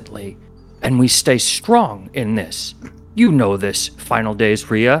constantly and we stay strong in this. You know this, Final Days,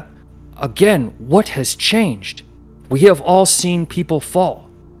 Rhea. Again, what has changed? We have all seen people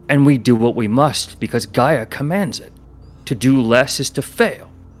fall, and we do what we must because Gaia commands it. To do less is to fail.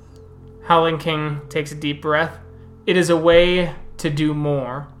 Howling King takes a deep breath. "It is a way to do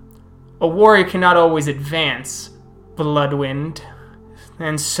more. A warrior cannot always advance, Bloodwind,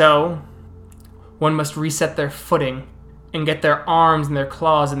 and so one must reset their footing and get their arms and their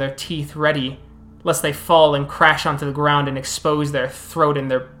claws and their teeth ready, lest they fall and crash onto the ground and expose their throat and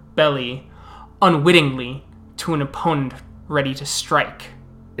their belly unwittingly to an opponent ready to strike."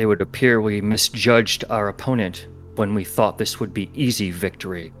 It would appear we misjudged our opponent when we thought this would be easy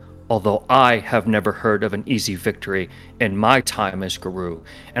victory, although I have never heard of an easy victory in my time as Guru,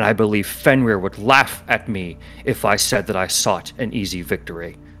 and I believe Fenrir would laugh at me if I said that I sought an easy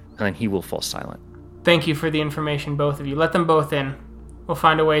victory, and then he will fall silent. "Thank you for the information, both of you. Let them both in. We'll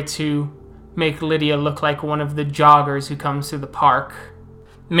find a way to make Lydia look like one of the joggers who comes through the park."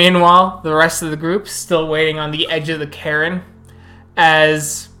 Meanwhile, the rest of the group still waiting on the edge of the cairn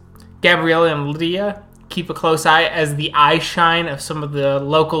as Gabriella and Lydia keep a close eye as the eye shine of some of the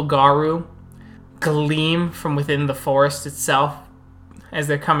local Garu gleam from within the forest itself as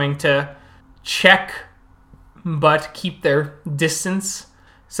they're coming to check but keep their distance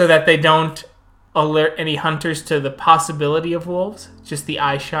so that they don't alert any hunters to the possibility of wolves. Just the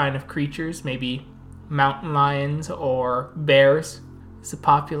eye shine of creatures, maybe mountain lions or bears is a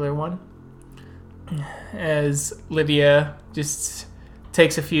popular one. As Lydia just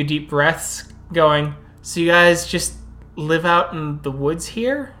takes a few deep breaths, going, "So you guys just live out in the woods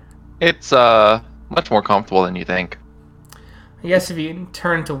here?" It's much more comfortable than you think. I guess if you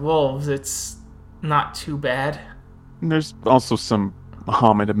turn to wolves, it's not too bad. And there's also some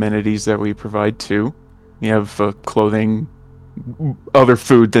Muhammad amenities that we provide too. We have clothing, other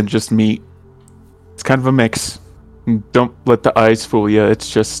food than just meat. It's kind of a mix. And don't let the eyes fool you. It's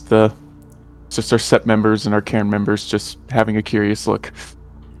just our set members and our cairn members just having a curious look.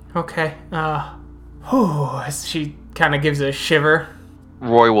 Okay. As she kind of gives a shiver.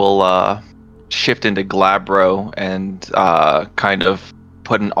 Roy will shift into Glabro and kind of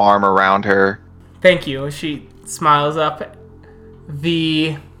put an arm around her. Thank you. She smiles up.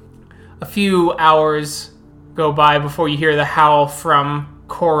 A few hours go by before you hear the howl from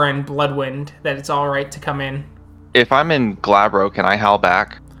Cora and Bloodwind that it's all right to come in. If I'm in Glabro, can I howl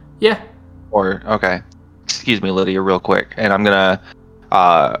back? Yeah. Or, okay. Excuse me, Lydia, real quick. And I'm gonna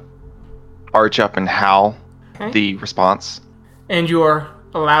arch up and howl the response. And you're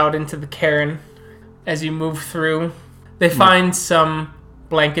allowed into the cairn. As you move through, they find some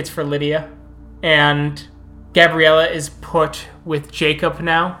blankets for Lydia, and Gabriella is put with Jacob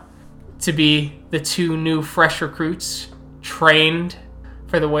now to be the two new fresh recruits trained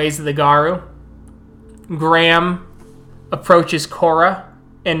for the ways of the Garu. Graham approaches Cora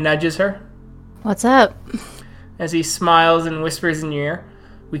and nudges her. What's up? As he smiles and whispers in your ear,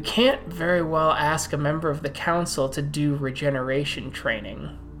 "We can't very well ask a member of the council to do regeneration training."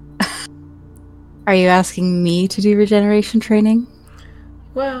 Are you asking me to do regeneration training?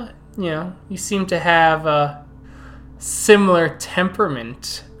 Well, you seem to have a similar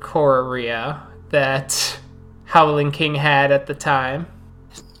temperament, Cora, that Howling King had at the time.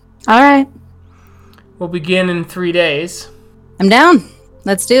 All right. We'll begin in 3 days. I'm down.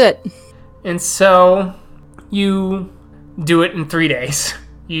 Let's do it. And so you do it in 3 days.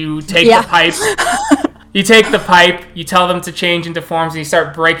 You take the pipe You take the pipe, you tell them to change into forms, and you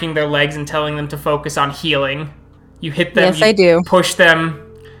start breaking their legs and telling them to focus on healing. You hit them, Yes, I do. Push them,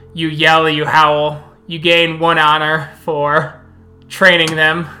 you yell, you howl. You gain 1 honor for training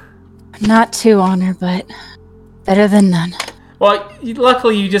them. Not 2 honor, but better than none. Well,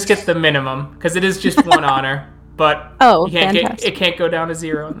 luckily you just get the minimum, because it is just 1 honor. But it can't go down to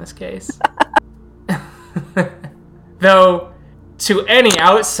 0 in this case. Though, to any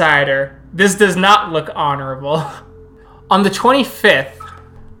outsider, this does not look honorable. On the 25th,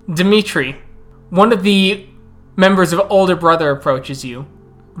 Dimitri, one of the members of Older Brother, approaches you.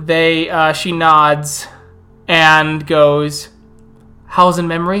 She nods and goes, "Howls in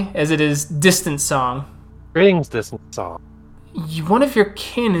memory?" as it is distant song. Greetings, distant song. One of your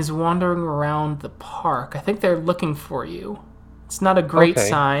kin is wandering around the park. I think they're looking for you. It's not a great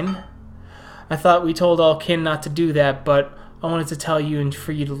sign. I thought we told all kin not to do that, but I wanted to tell you and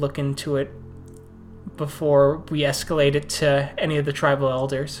for you to look into it before we escalate it to any of the tribal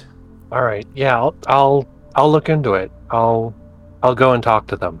elders. All right. Yeah, I'll look into it. I'll go and talk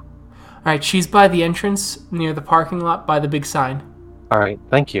to them. All right, she's by the entrance near the parking lot by the big sign. All right,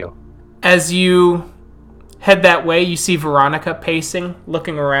 thank you. As you head that way, you see Veronica pacing,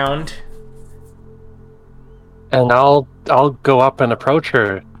 looking around. And I'll go up and approach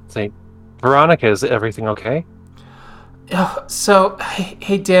her. Say, "Veronica, is everything okay?" So,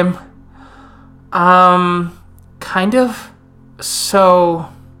 hey, Dim. Kind of. So,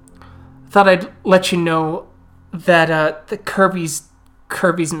 thought I'd let you know that the Kirby's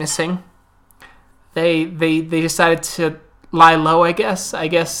missing. They decided to lie low, I guess. I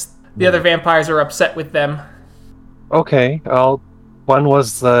guess the other vampires are upset with them. Okay. Where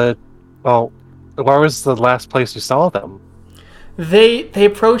was the last place you saw them? They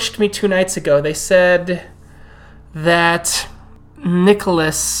approached me 2 nights ago. They said that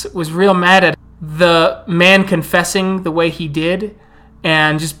Nicholas was real mad at the man confessing the way he did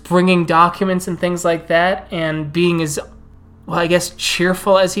and just bringing documents and things like that and being as, well, I guess,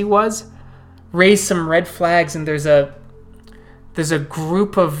 cheerful as he was. Raised some red flags, and there's a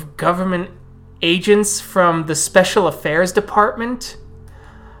group of government agents from the Special Affairs Department.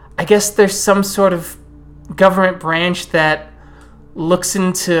 I guess there's some sort of government branch that looks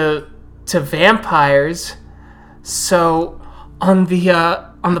into vampires. So on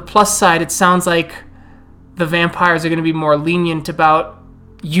the plus side, it sounds like the vampires are going to be more lenient about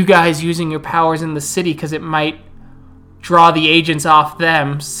you guys using your powers in the city because it might draw the agents off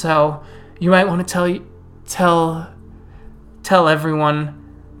them. So you might want to tell everyone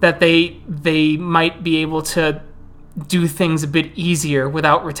that they might be able to do things a bit easier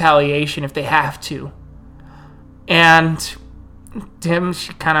without retaliation if they have to. And Tim,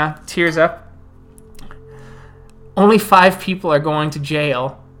 she kind of tears up. Only 5 people are going to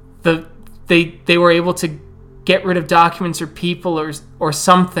jail. They were able to get rid of documents or people or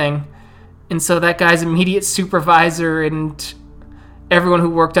something, and so that guy's immediate supervisor and everyone who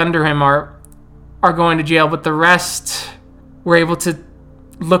worked under him are going to jail, but the rest were able to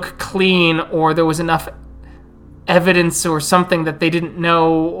look clean, or there was enough evidence or something that they didn't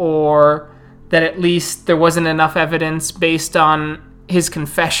know, or that at least there wasn't enough evidence based on his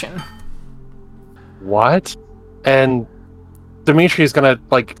confession. What? And Dimitri's gonna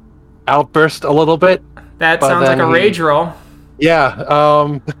outburst a little bit. That sounds like a rage roll.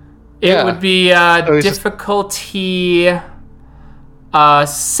 Yeah. It would be difficulty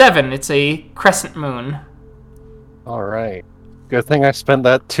 7. It's a crescent moon. All right. Good thing I spent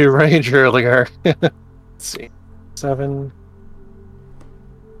that 2 rage earlier. Let's see. 7.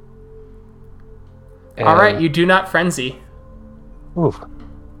 All right, you do not frenzy. Ooh.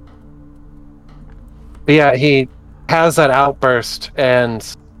 But yeah, he has that outburst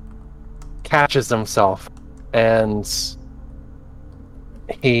and catches himself, and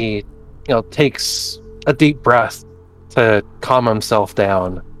he, takes a deep breath to calm himself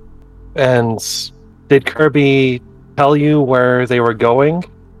down. And did Kirby tell you where they were going?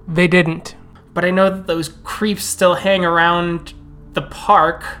 They didn't, but I know that those creeps still hang around the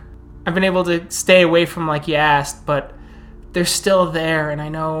park. I've been able to stay away from like you asked, but they're still there, and I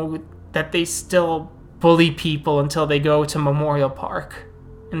know that they still bully people until they go to Memorial Park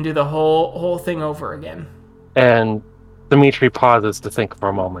and do the whole thing over again. And Dimitri pauses to think for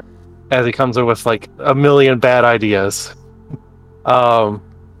a moment as he comes up with a million bad ideas. And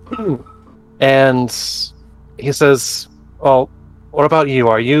he says, "Well, what about you?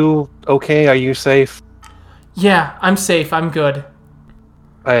 Are you okay? Are you safe?" Yeah, I'm safe. I'm good.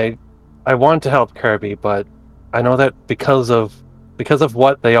 I want to help Kirby, but I know that because of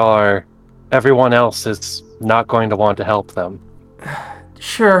what they are, everyone else is not going to want to help them.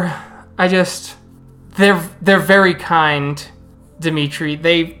 Sure. They're very kind, Dimitri.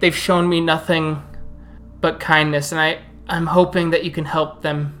 They've shown me nothing but kindness, and I'm hoping that you can help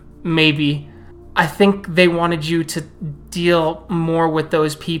them. Maybe. I think they wanted you to deal more with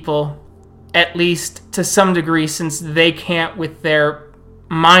those people, at least to some degree, since they can't with their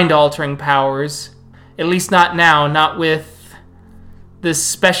mind-altering powers. At least not now, not with this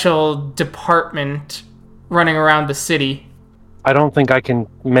special department running around the city. I don't think I can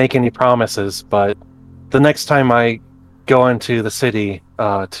make any promises, but the next time I go into the city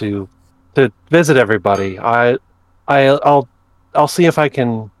to visit everybody, I'll see if I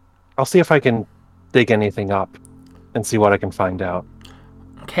can dig anything up and see what I can find out.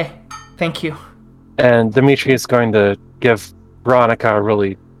 Okay, thank you. And Dimitri is going to give Veronica a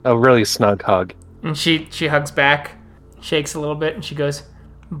really snug hug. And she hugs back, shakes a little bit, and she goes,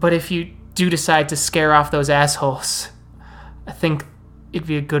 "But if you do decide to scare off those assholes, I think it'd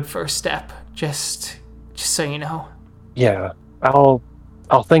be a good first step. Just so you know." Yeah, I'll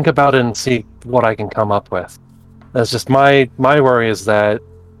think about it and see what I can come up with. That's just my worry is that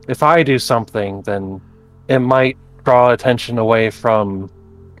if I do something, then it might draw attention away from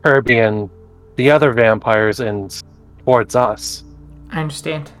Kirby and the other vampires and towards us. I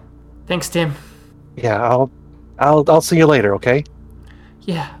understand. Thanks, Tim. Yeah, I'll see you later, okay?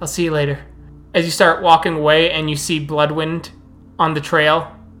 Yeah, I'll see you later. As you start walking away and you see Bloodwind on the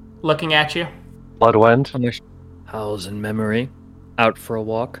trail looking at you. Bloodwind. Howls in memory. Out for a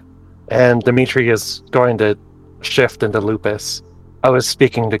walk. And Dimitri is going to shift into Lupus. I was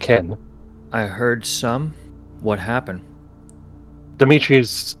speaking to Kin. I heard some. What happened?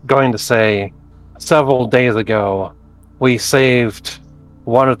 Dimitri's going to say, several days ago, we saved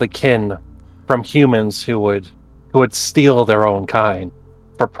one of the Kin from humans who would steal their own kind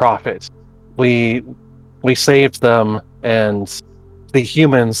for profit. We saved them, and the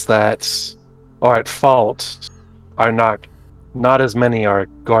humans that are at fault are not as many are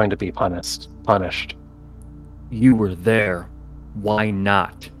going to be punished. You were there. Why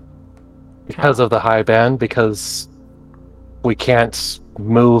not? Because of the high band, because we can't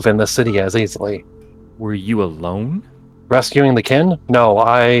move in the city as easily. Were you alone? Rescuing the Kin? No,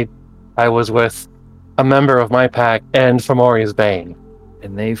 I was with a member of my pack and Fomori's Bane.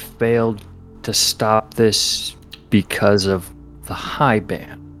 And they failed to stop this because of the high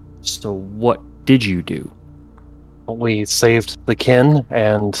band. So what did you do? We saved the Kin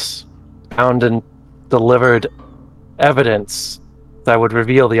and found and delivered evidence that would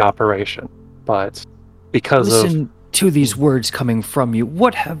reveal the operation. But because Listen to these words coming from you.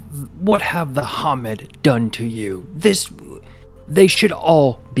 What have the Hamid done to you? They should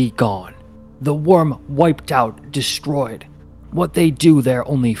all be gone. The worm wiped out, destroyed. What they do there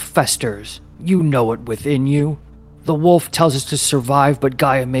only festers. You know it within you. The wolf tells us to survive, but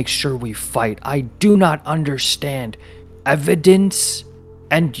Gaia makes sure we fight. I do not understand. Evidence?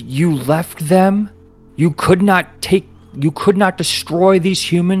 And you left them? You could not destroy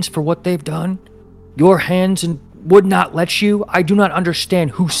these humans for what they've done? Your hands would not let you? I do not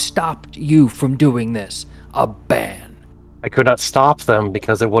understand who stopped you from doing this. A ban. I could not stop them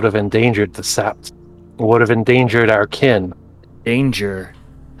because it would have endangered the Sept. It would have endangered our Kin. Danger,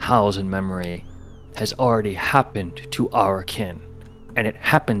 howls in memory, has already happened to our Kin. And it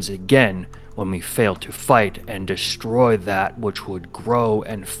happens again when we fail to fight and destroy that which would grow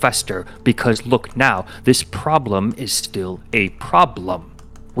and fester, because look now, this problem is still a problem.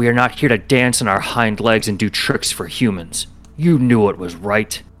 We are not here to dance on our hind legs and do tricks for humans. You knew it was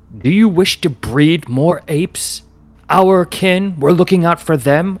right. Do you wish to breed more apes? Our Kin, we're looking out for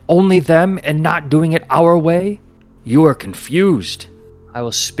them, only them, and not doing it our way? You are confused. I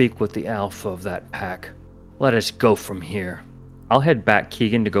will speak with the alpha of that pack. Let us go from here. I'll head back,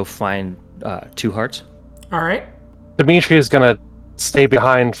 Keegan, to go find Two Hearts. All right. Dimitri is going to stay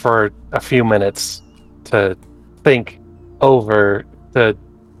behind for a few minutes to think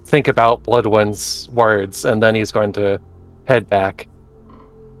about Bloodwind's words, and then he's going to head back.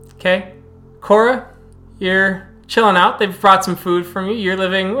 Okay. Cora, you're chilling out. They've brought some food from you. You're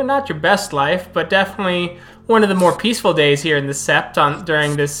living, well, not your best life, but definitely one of the more peaceful days here in the Sept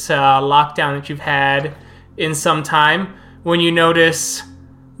during this lockdown that you've had in some time. When you notice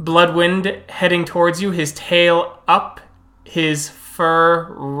Bloodwind heading towards you, his tail up, his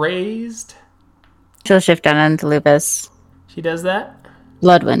fur raised. She'll shift down into Lupus. She does that?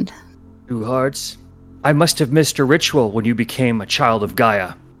 Bloodwind. Two Hearts, I must have missed a ritual when you became a child of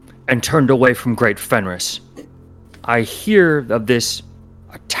Gaia and turned away from Great Fenris. I hear of this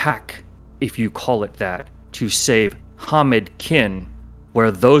attack, if you call it that, to save Hamid Kin,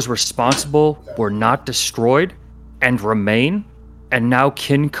 where those responsible were not destroyed and remain. And now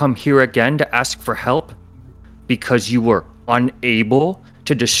kin come here again to ask for help because you were unable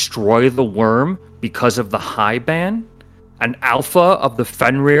to destroy the worm because of the high ban? An alpha of the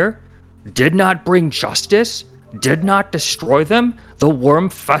Fenrir did not bring justice, did not destroy them? The worm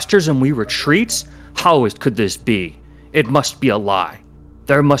festers and we retreat? Could this be? It must be a lie.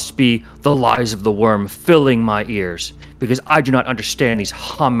 There must be the lies of the worm filling my ears, because I do not understand these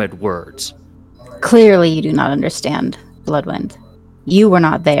Hamid words. Clearly you do not understand, Bloodwind. You were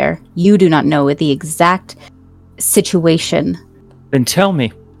not there. You do not know the exact situation. Then tell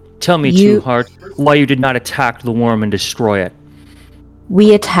me, Two Heart, why you did not attack the worm and destroy it.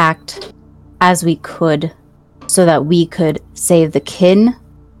 We attacked as we could so that we could save the kin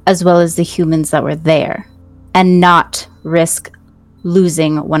as well as the humans that were there and not risk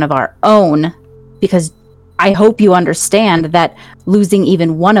losing one of our own, because I hope you understand that losing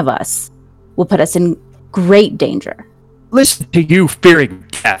even one of us will put us in great danger. Listen to you fearing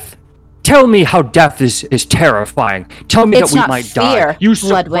death. Tell me how death is terrifying. Tell me It's that we not might fear, die. You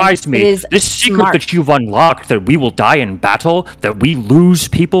Bloodwind. surprised me. It is This secret smart. that you've unlocked, that we will die in battle, that we lose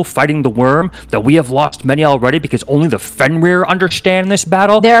people fighting the worm, that we have lost many already because only the Fenrir understand this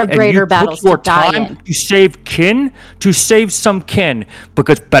battle. There are and greater you battles took your to die time in. to save kin, to save some kin,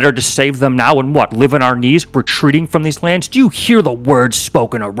 because better to save them now and what? Live on our knees, retreating from these lands? Do you hear the words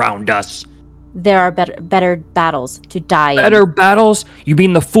spoken around us? There are better battles to die in. Better battles? You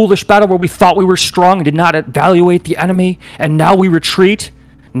mean the foolish battle where we thought we were strong and did not evaluate the enemy, and now we retreat?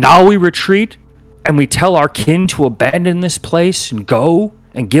 Now we retreat, and we tell our kin to abandon this place and go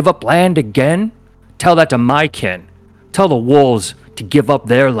and give up land again? Tell that to my kin. Tell the wolves to give up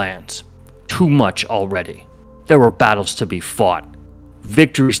their lands. Too much already. There were battles to be fought,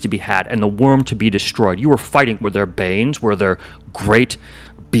 victories to be had, and the worm to be destroyed. You were fighting. Were there banes? Were there great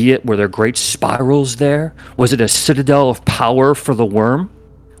spirals there? Was it a citadel of power for the worm?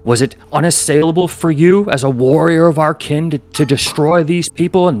 Was it unassailable for you as a warrior of our kin to destroy these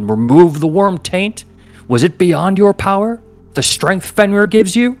people and remove the worm taint? Was it beyond your power? The strength Fenrir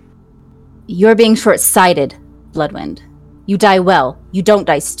gives you? You're being short-sighted, Bloodwind. You die well. You don't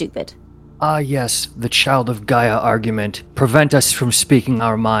die stupid. Ah, yes, the child of Gaia argument. Prevent us from speaking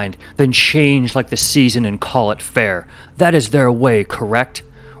our mind, then change like the season and call it fair. That is their way, correct?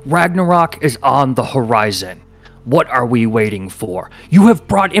 Ragnarok is on the horizon. What are we waiting for? You have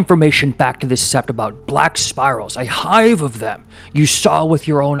brought information back to this sept about black spirals, a hive of them. You saw with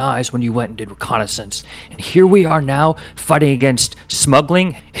your own eyes when you went and did reconnaissance. And here we are now, fighting against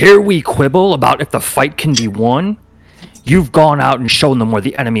smuggling. Here we quibble about if the fight can be won. You've gone out and shown them where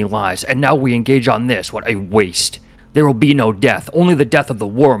the enemy lies, and now we engage on this. What a waste. There will be no death, only the death of the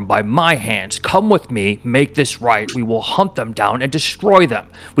worm by my hands. Come with me, make this right. We will hunt them down and destroy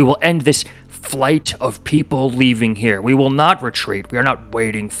them. We will end this flight of people leaving here. We will not retreat. We are not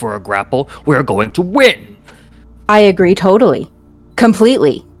waiting for a grapple. We are going to win. I agree totally.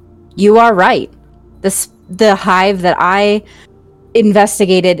 Completely. You are right. The hive that I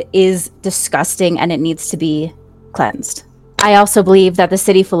investigated is disgusting and it needs to be cleansed. I also believe that the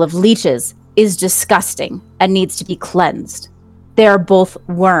city full of leeches is disgusting and needs to be cleansed. They are both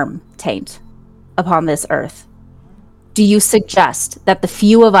worm taint upon this earth. Do you suggest that the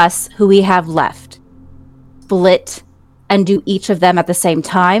few of us who we have left split and do each of them at the same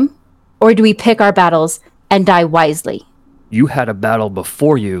time? Or do we pick our battles and die wisely? You had a battle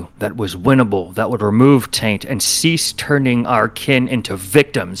before you that was winnable, that would remove taint and cease turning our kin into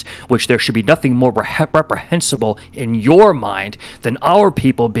victims, which there should be nothing more reprehensible in your mind than our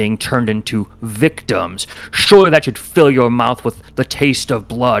people being turned into victims. Surely that should fill your mouth with the taste of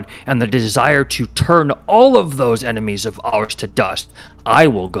blood and the desire to turn all of those enemies of ours to dust. I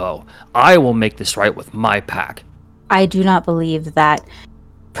will go. I will make this right with my pack. I do not believe that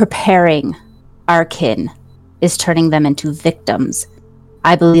preparing our kin is turning them into victims.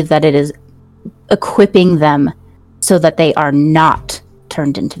 I believe that it is equipping them so that they are not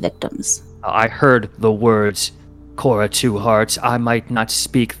turned into victims. I heard the words, Cora Two Hearts. I might not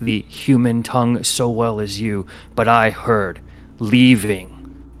speak the human tongue so well as you, but I heard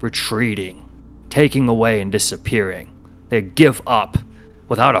leaving, retreating, taking away and disappearing. They give up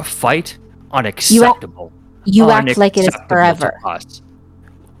without a fight. Unacceptable. You act like it is forever.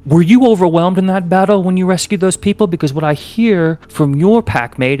 Were you overwhelmed in that battle when you rescued those people? Because what I hear from your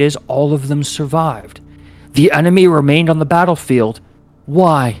packmate is all of them survived. The enemy remained on the battlefield.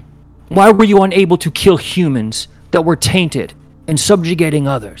 Why? Why were you unable to kill humans that were tainted and subjugating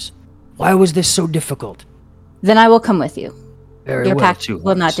others? Why was this so difficult? Then I will come with you. Very Your well, pack Two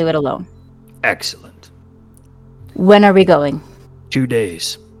will not Hearts. do it alone. Excellent. When are we going? 2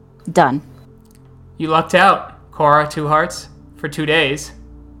 days. Done. You lucked out, Cora Two Hearts. for 2 days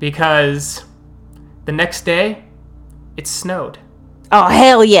because the next day it snowed. Oh,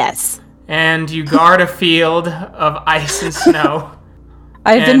 hell yes. And you guard a field of ice and snow.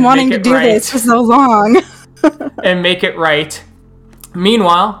 I've been And wanting make to it do right. this for so long. And make it right.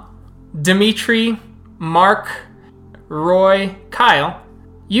 Meanwhile, Dimitri, Mark, Roy, Kyle,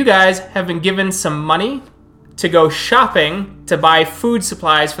 you guys have been given some money to go shopping to buy food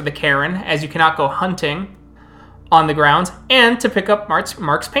supplies for the Karen, as you cannot go hunting on the grounds, and to pick up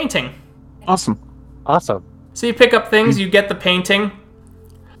Mark's painting. Awesome. Awesome. So you pick up things, you get the painting.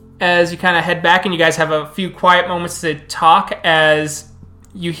 As you kind of head back, and you guys have a few quiet moments to talk as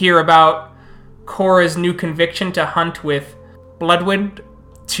you hear about Cora's new conviction to hunt with Bloodwind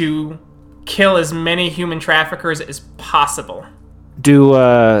to kill as many human traffickers as possible.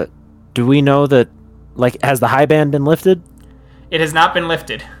 Do we know that, like, has the high ban been lifted? It has not been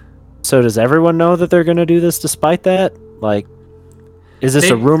lifted. So does everyone know that they're going to do this despite that? Like, is this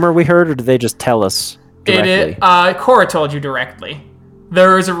They- a rumor we heard, or did they just tell us directly? Cora told you directly.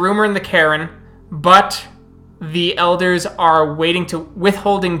 There is a rumor in the Karen, but the elders are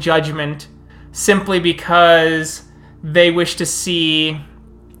withholding judgment simply because they wish to see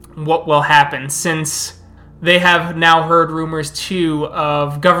what will happen, since they have now heard rumors too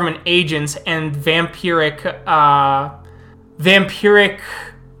of government agents and vampiric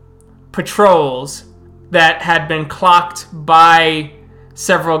patrols that had been clocked by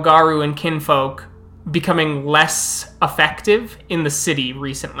several Garu and kinfolk becoming less effective in the city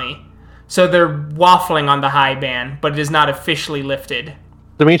recently. So they're waffling on the high ban, but it is not officially lifted.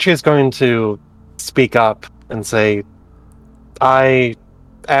 Dimitri is going to speak up and say, I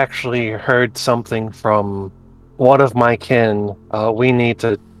actually heard something from one of my kin. We need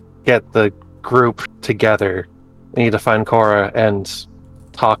to get the group together. We need to find Cora and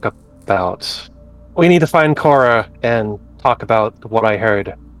talk about... We need to find Cora and talk about what I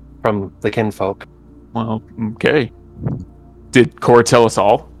heard from the kinfolk. Well, okay. Did Cora tell us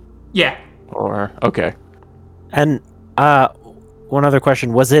all? Yeah. Or okay. And one other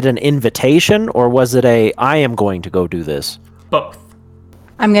question: was it an invitation, or was it a "I am going to go do this"? Both.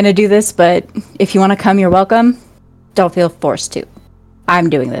 I'm going to do this, but if you want to come, you're welcome. Don't feel forced to. I'm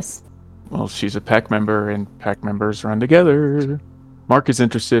doing this. Well, she's a pack member, and pack members run together. Mark is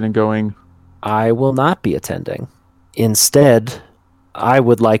interested in going. I will not be attending. Instead, I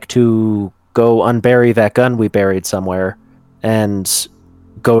would like to go unbury that gun we buried somewhere and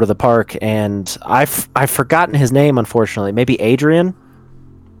go to the park, and I've forgotten his name, unfortunately. Maybe Adrian?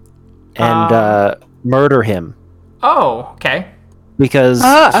 And murder him. Oh, okay. Because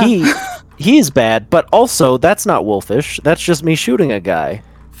he's bad, but also that's not wolfish. That's just me shooting a guy.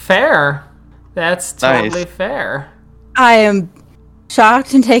 Fair. That's totally Nice. fair. I am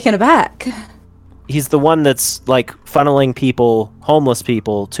shocked and taken aback. He's the one that's like funneling people, homeless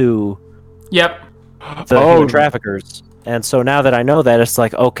people, to Yep. the human traffickers. And so now that I know that, it's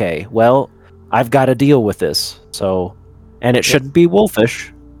like, okay, well, I've got to deal with this. So, and it shouldn't be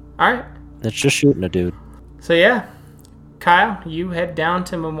wolfish. All right. It's just shooting a dude. So yeah, Kyle, you head down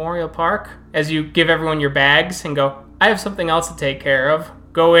to Memorial Park as you give everyone your bags and go, I have something else to take care of.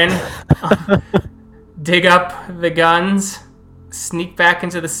 Go in, dig up the guns, sneak back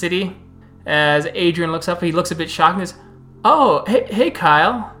into the city. As Adrian looks up, he looks a bit shocked and goes, oh, hey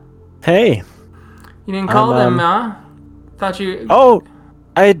Kyle. Hey. You didn't call them, huh? Thought you... Oh,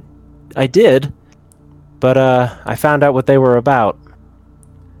 I did. But I found out what they were about.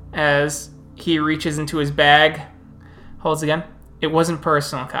 As he reaches into his bag, holds again. It wasn't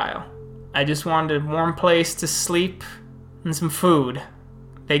personal, Kyle. I just wanted a warm place to sleep and some food.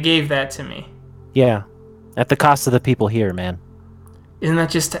 They gave that to me. Yeah. At the cost of the people here, man. Isn't that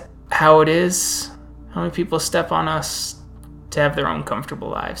just how it is? How many people step on us to have their own comfortable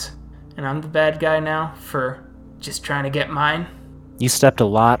lives? And I'm the bad guy now for just trying to get mine? You stepped a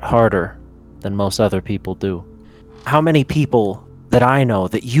lot harder than most other people do. How many people that I know,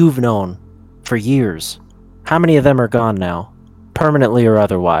 that you've known for years, how many of them are gone now? Permanently or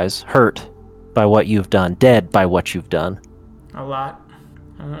otherwise, hurt by what you've done, dead by what you've done. A lot.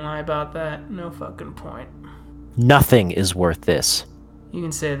 I won't lie about that. No fucking point. Nothing is worth this. You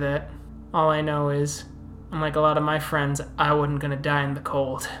can say that. All I know is, unlike a lot of my friends, I wasn't gonna die in the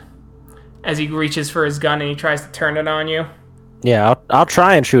cold. As he reaches for his gun and he tries to turn it on you. Yeah, I'll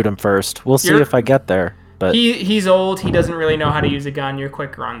try and shoot him first. We'll see You're- if I get there. But He's old, he doesn't really know how to use a gun, you're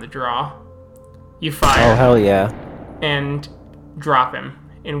quicker on the draw. You fire oh hell yeah. and drop him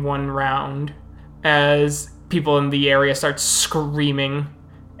in one round as people in the area start screaming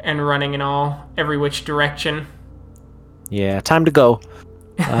and running in every which direction. Yeah, time to go.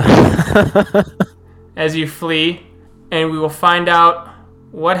 As you flee, and we will find out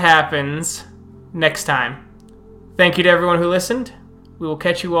what happens next time. Thank you to everyone who listened. We will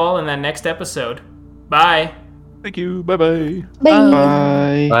catch you all in that next episode. Bye. Thank you. Bye-bye. Bye.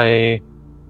 Bye. Bye.